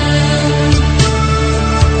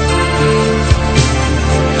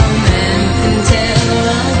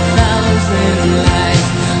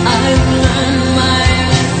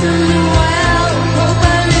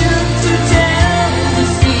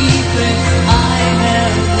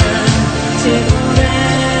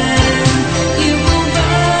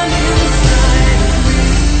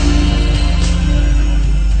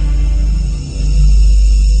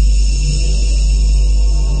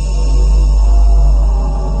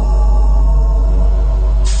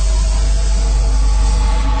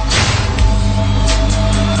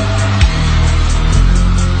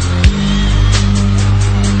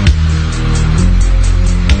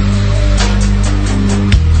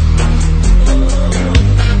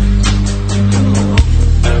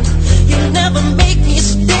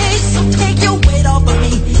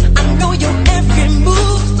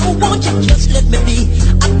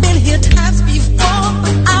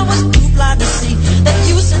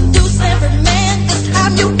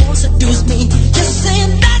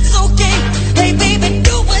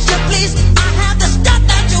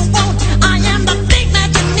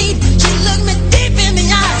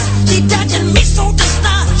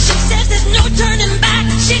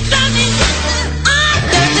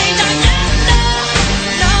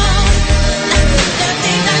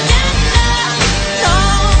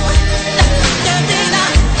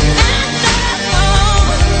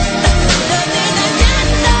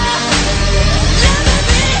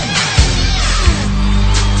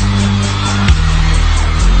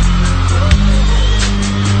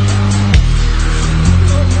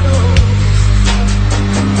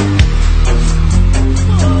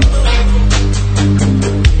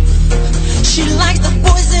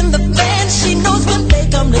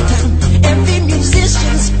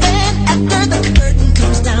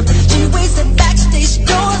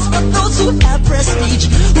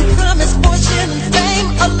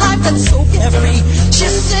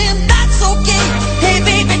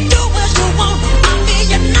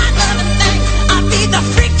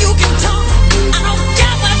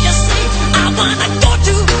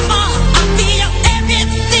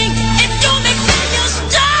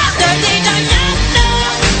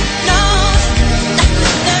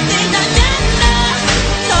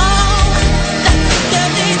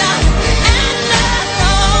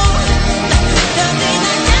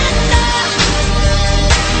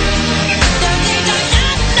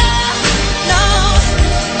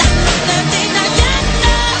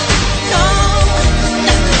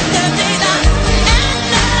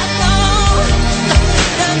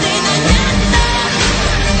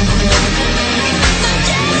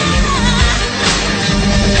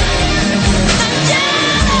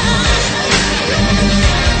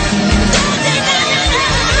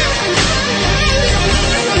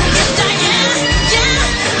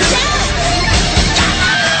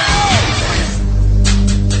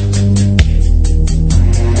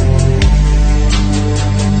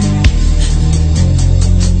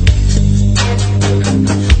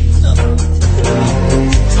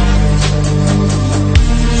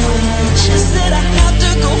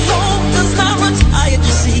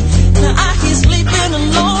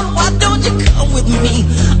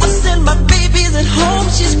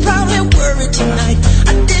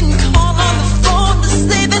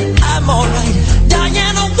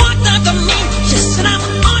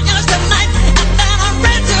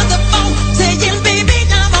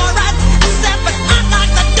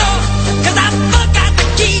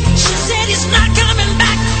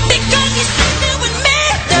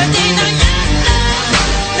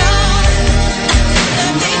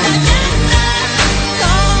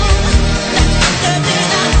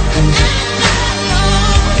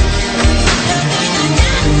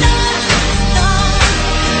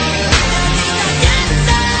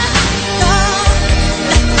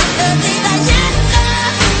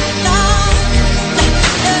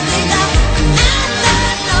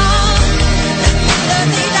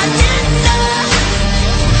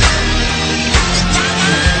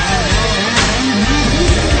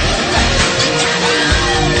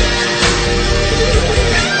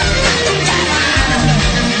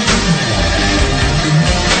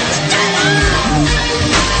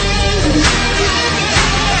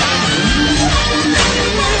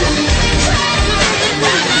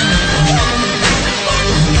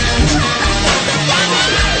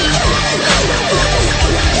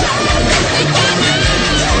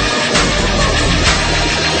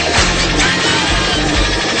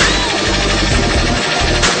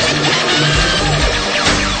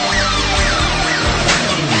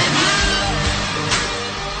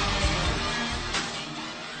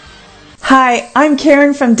 Hi, I'm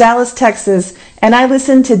Karen from Dallas, Texas, and I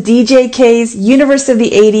listen to DJ K's Universe of the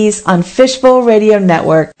 80s on Fishbowl Radio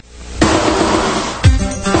Network.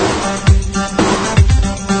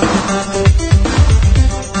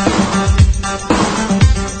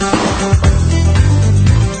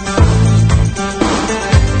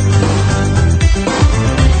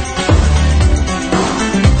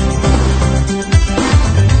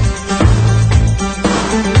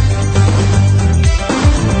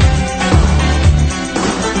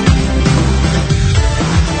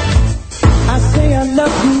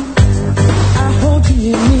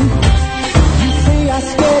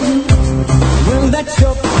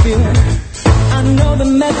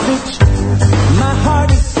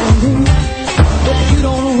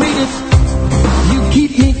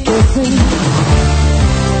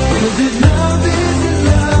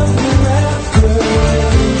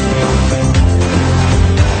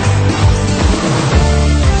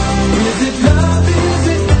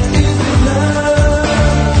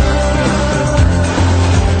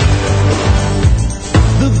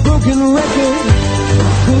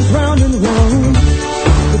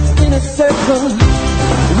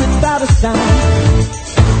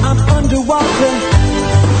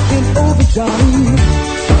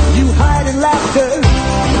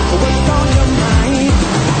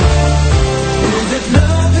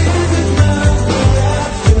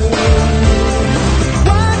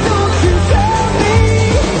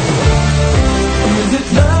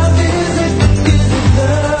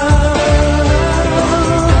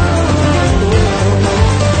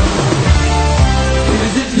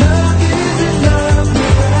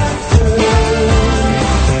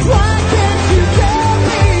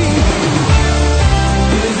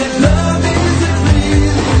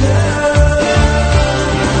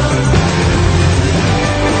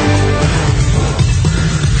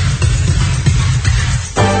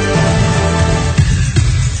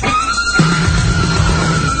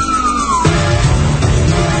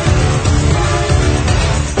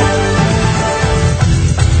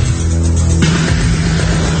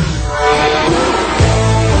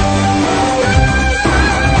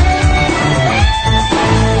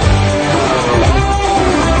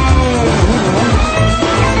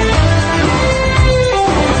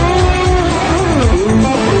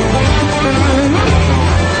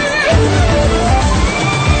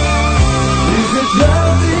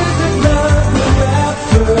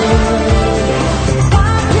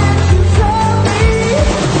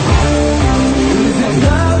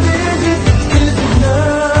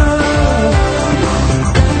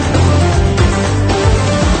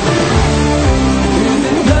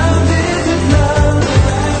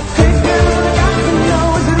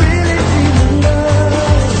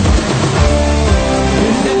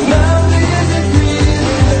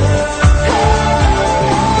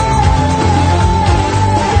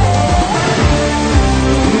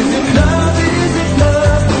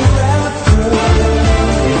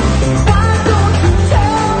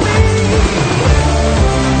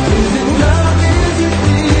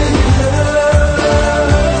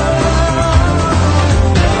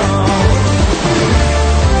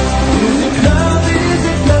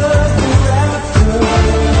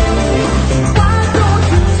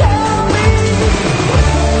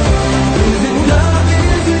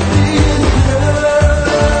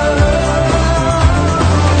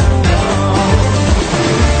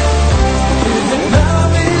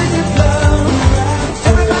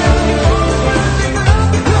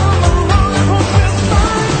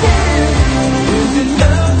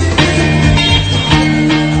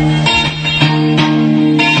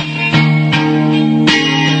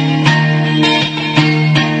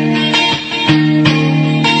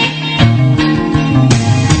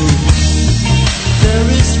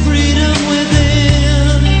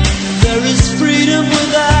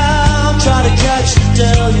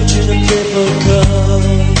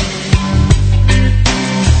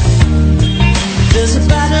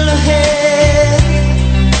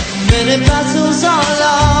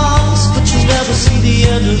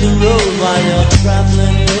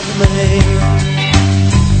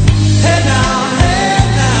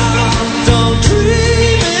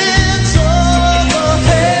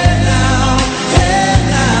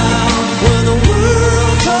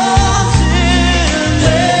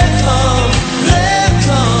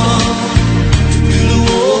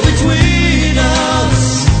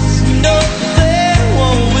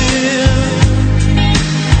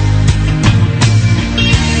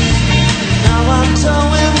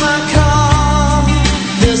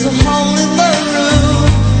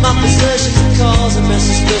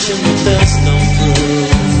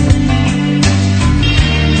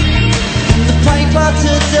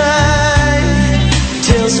 today.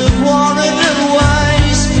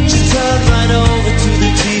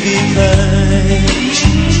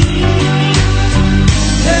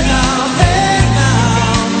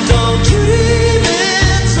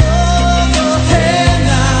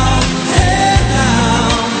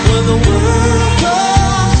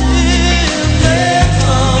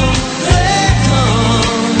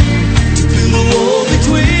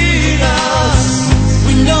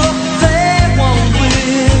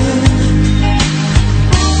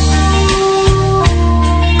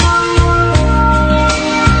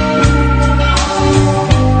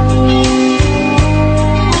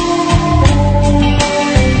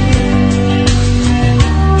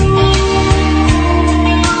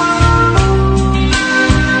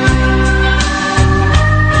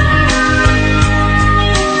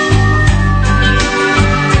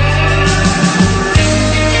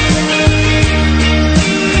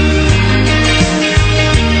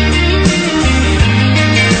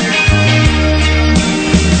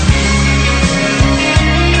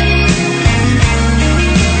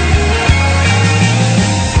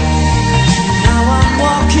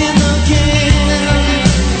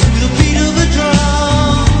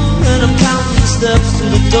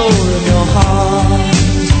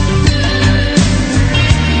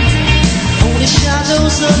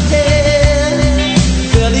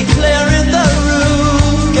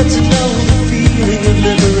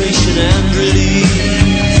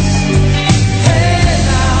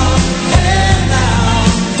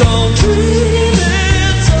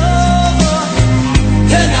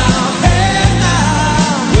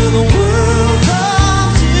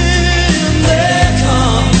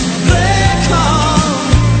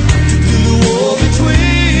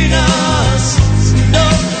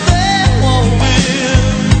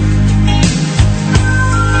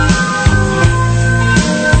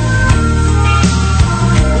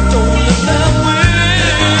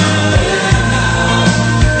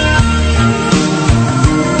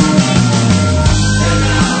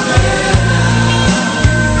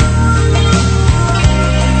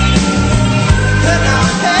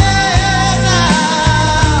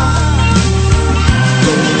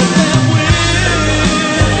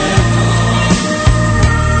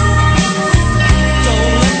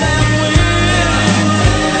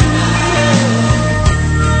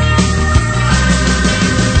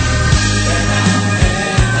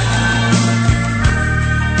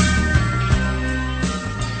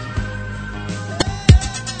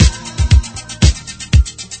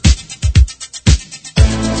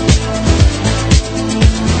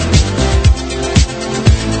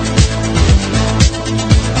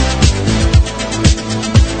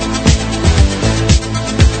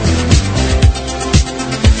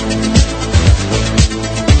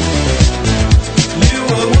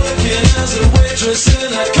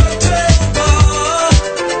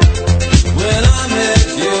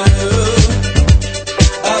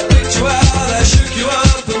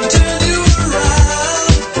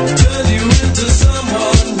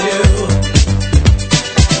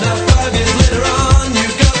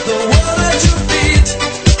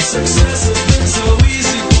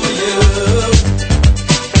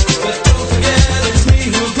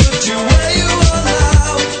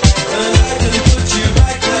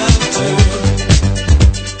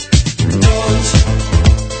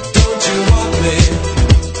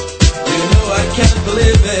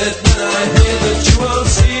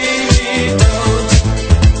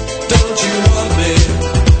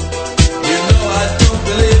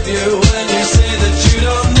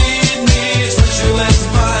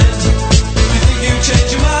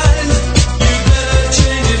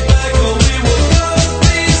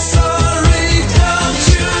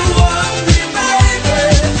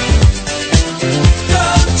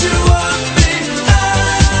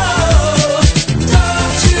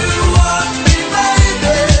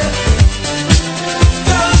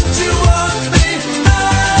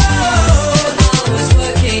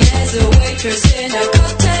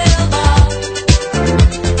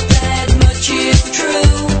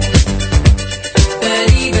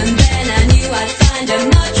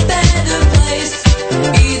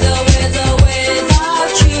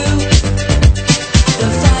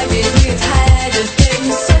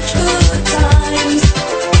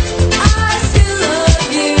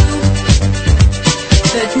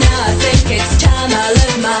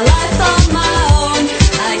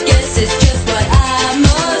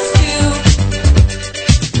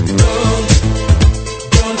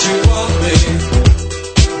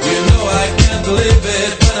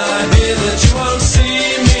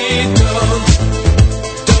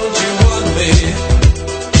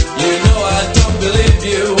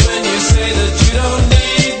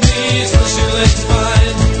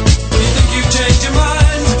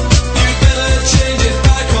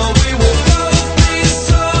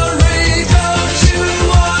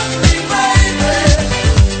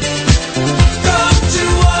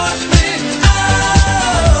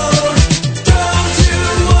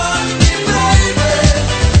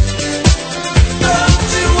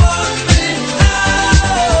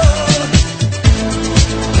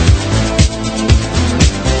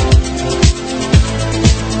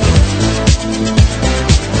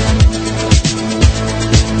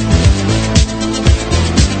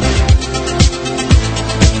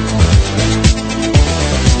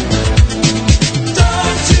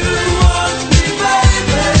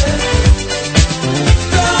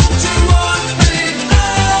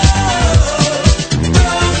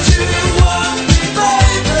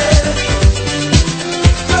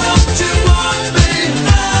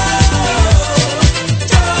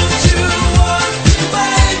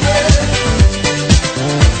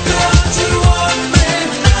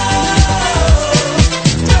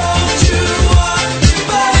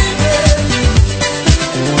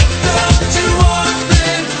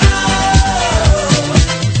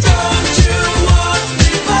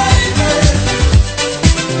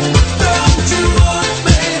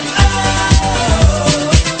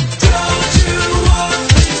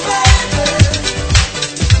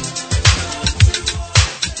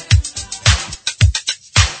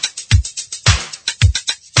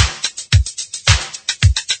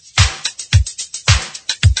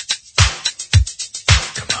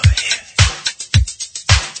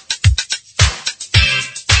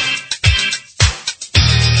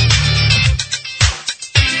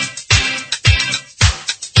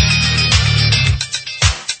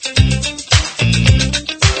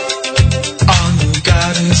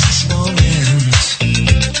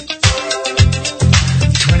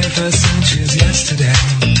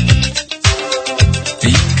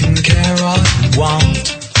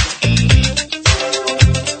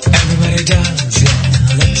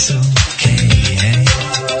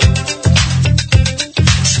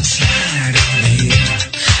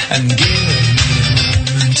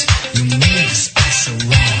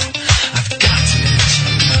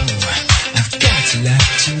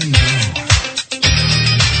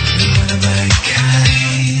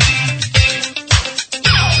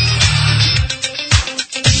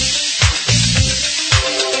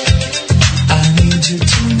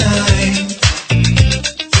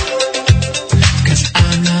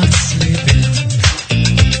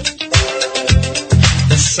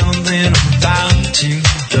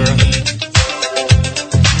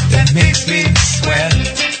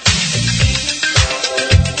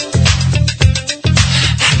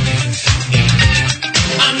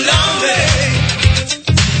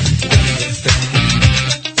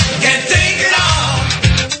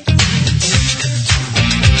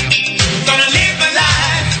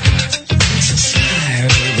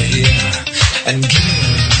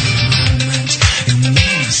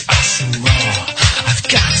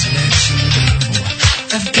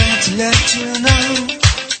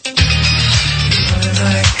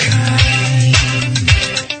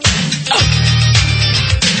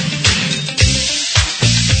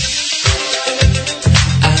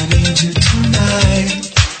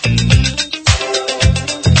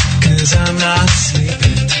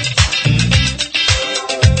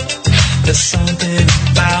 something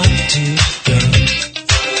about you, girl,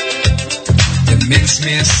 that makes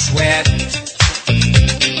me sweat.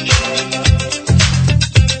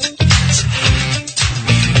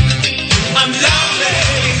 I'm lonely.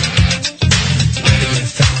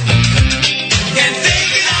 Can't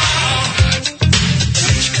think it all.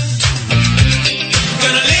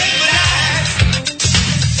 Gonna live my life.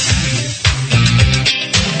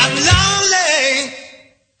 I'm lonely.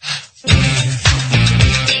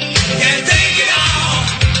 Can't think it all.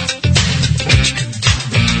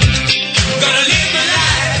 Gonna live my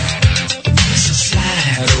life. So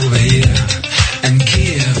slide over here and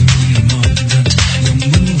give me a moment. Your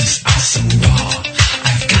moves are so raw.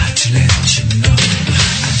 I've got to let you know.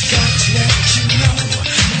 I've got to let you know.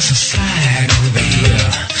 So slide over here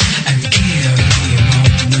and give me a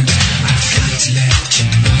moment. I've got to let you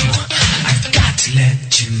know. I've got to let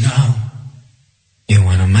you know. You're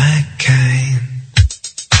one of my kind.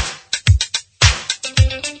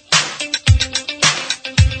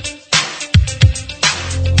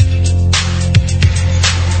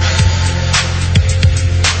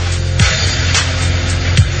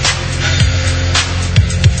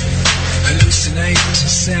 Hallucinate,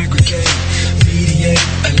 segregate, mediate,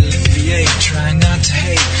 alleviate. Try not to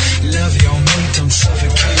hate. Love your mate, don't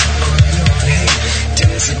suffocate. Or you don't hate.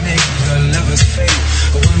 Designate the lover's fate.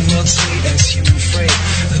 A one world state as human freight.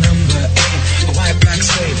 The number 8, a white black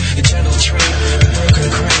state, a gentle trait, a broken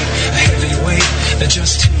crate, a heavy weight.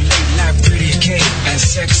 Just too late, like pretty Kate. As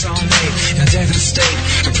sex all night, now death is state.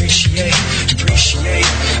 Appreciate, depreciate,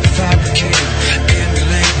 fabricate,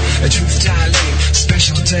 emulate, a truth dilate,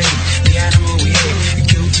 special date. The animal we hate,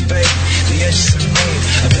 guilt debate, the edges are made,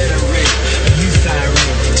 a better rate, a youth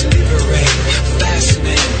irate, to liberate,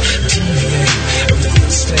 fascinate, deviate, a real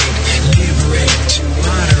state, liberate, to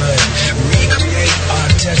moderate, recreate, or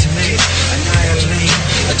detonate, annihilate,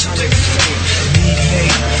 atomic fate,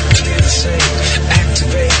 mediate, clear the state,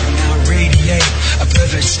 activate, now radiate, a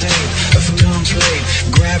perfect state, a food on plate,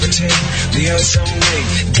 gravitate, the earth's own weight,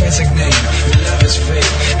 designate, the lover's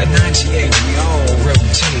fate, at 98 we all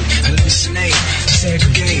rotate, hallucinate, to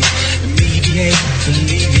segregate, mediate,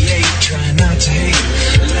 alleviate, try not to hate,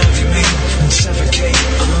 love you mate, and suffocate,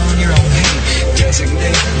 on your own hate,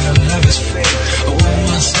 designate, the lover's fate, a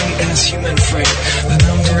one state as human freight, the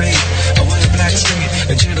number 8, a white black state,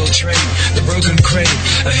 a gentle trait, the broken crate,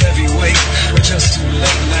 a heavy weight, we're just too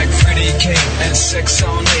late like Freddie Kate, and sex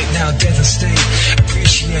all night, now death is state,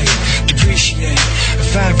 appreciate, depreciate,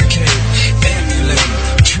 fabricate, emulate,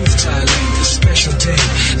 truth dilate, the special date,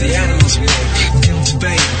 the animals we like, guilt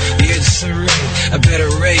debate, the edges array, a better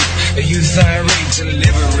rate, a youth irate, to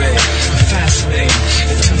liberate, fascinate,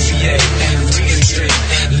 enthusiate, and reinstate,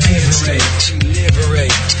 liberate, to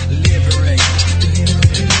liberate, liberate.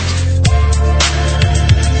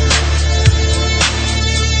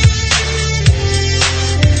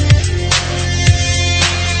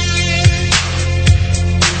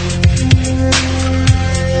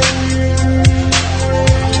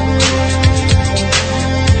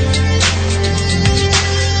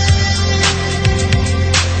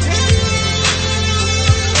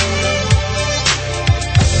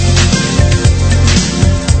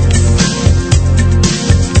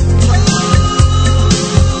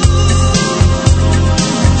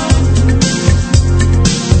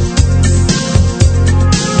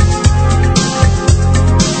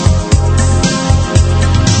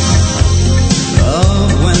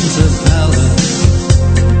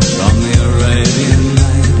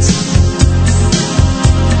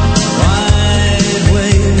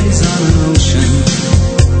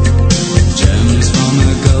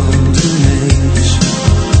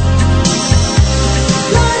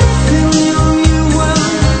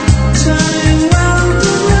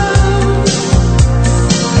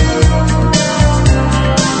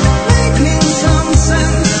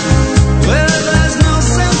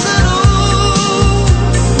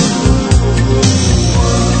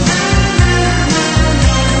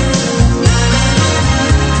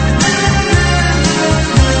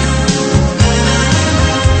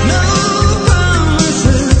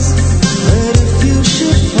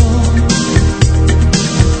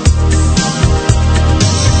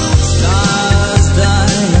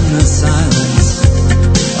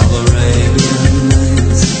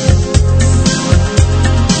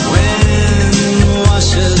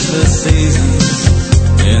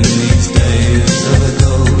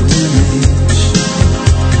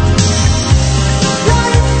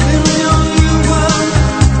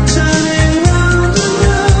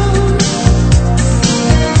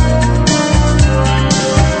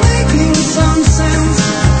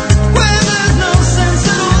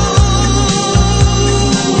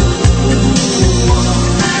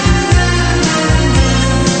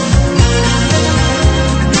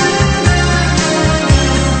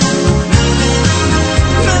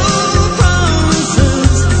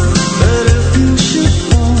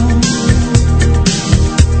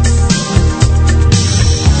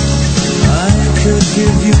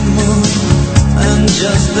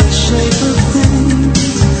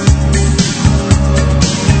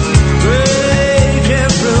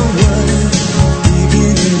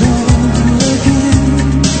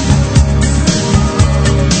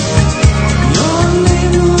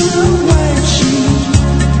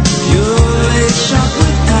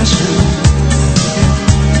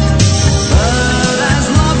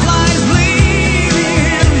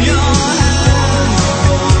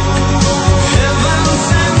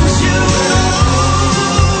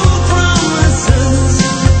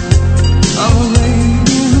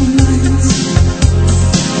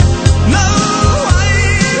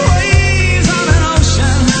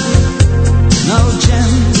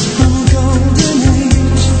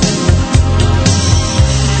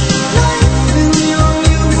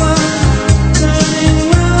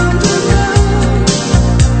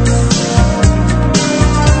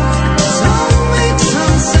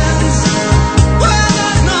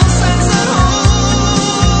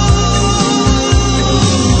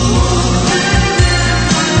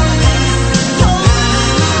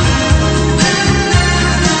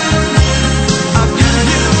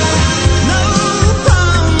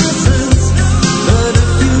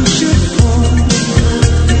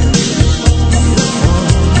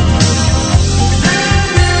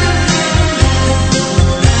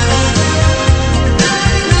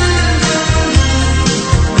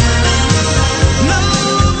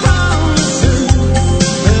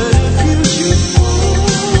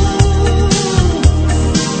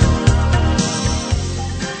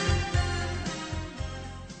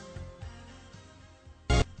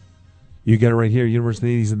 You got it right here,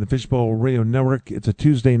 University of the 80s and the Fishbowl Radio Network. It's a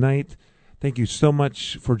Tuesday night. Thank you so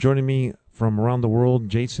much for joining me from around the world.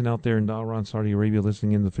 Jason out there in Dhahran, Saudi Arabia,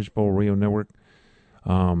 listening in the Fishbowl Radio Network.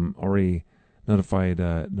 Already notified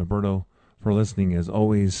Norberto for listening as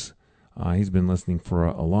always. He's been listening for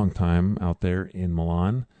a long time out there in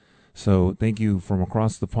Milan. So thank you from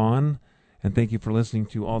across the pond, and thank you for listening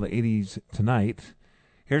to all the 80s tonight.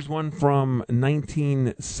 Here's one from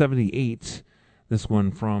 1978. This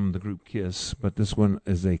one from the group Kiss, but this one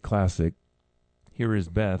is a classic. Here is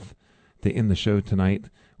Beth to end the show tonight.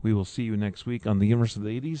 We will see you next week on the Universe of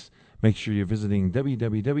the 80s. Make sure you're visiting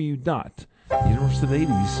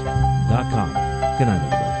www.universeofthe80s.com. Good night,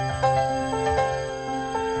 everybody.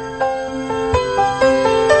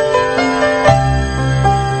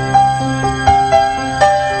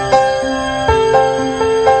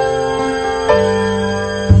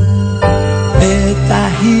 Beth, I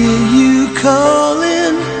hear you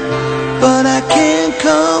calling, but I can't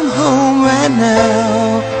come home right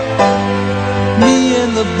now. Me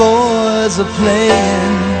and the boys are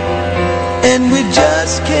playing, and we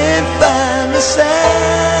just can't find the sound.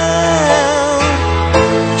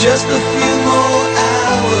 Just a few more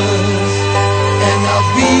hours, and I'll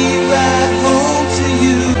be right home to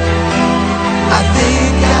you. I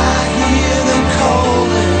think I hear them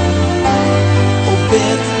calling. Oh,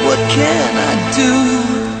 Beth, what can I do?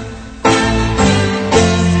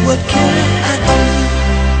 Beth, what can I do?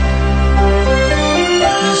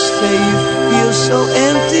 You say you feel so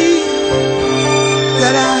empty,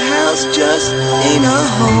 that our house just ain't a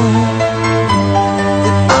home,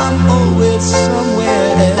 that I'm always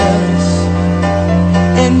somewhere else,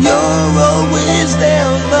 and you're always there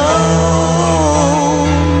alone.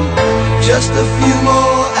 Just a few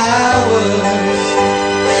more hours,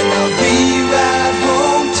 and I'll be right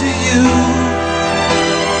home to you.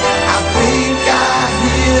 I think I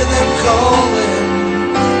hear them calling.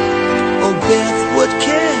 Oh, Beth, what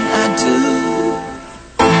can I do?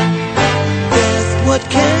 Beth, what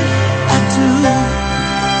can I do?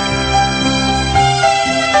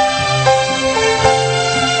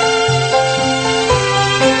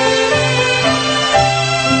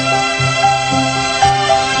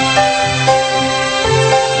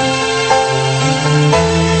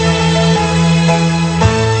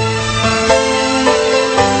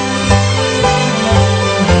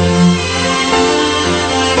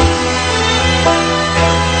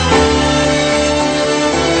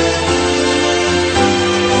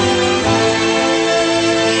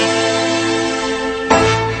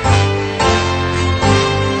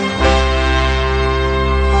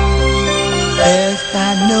 Beth, I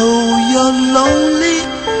know you're lonely,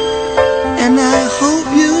 and I hope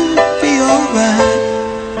you'll be alright,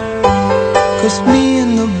 'cause me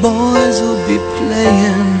and the boys will be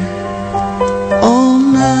playing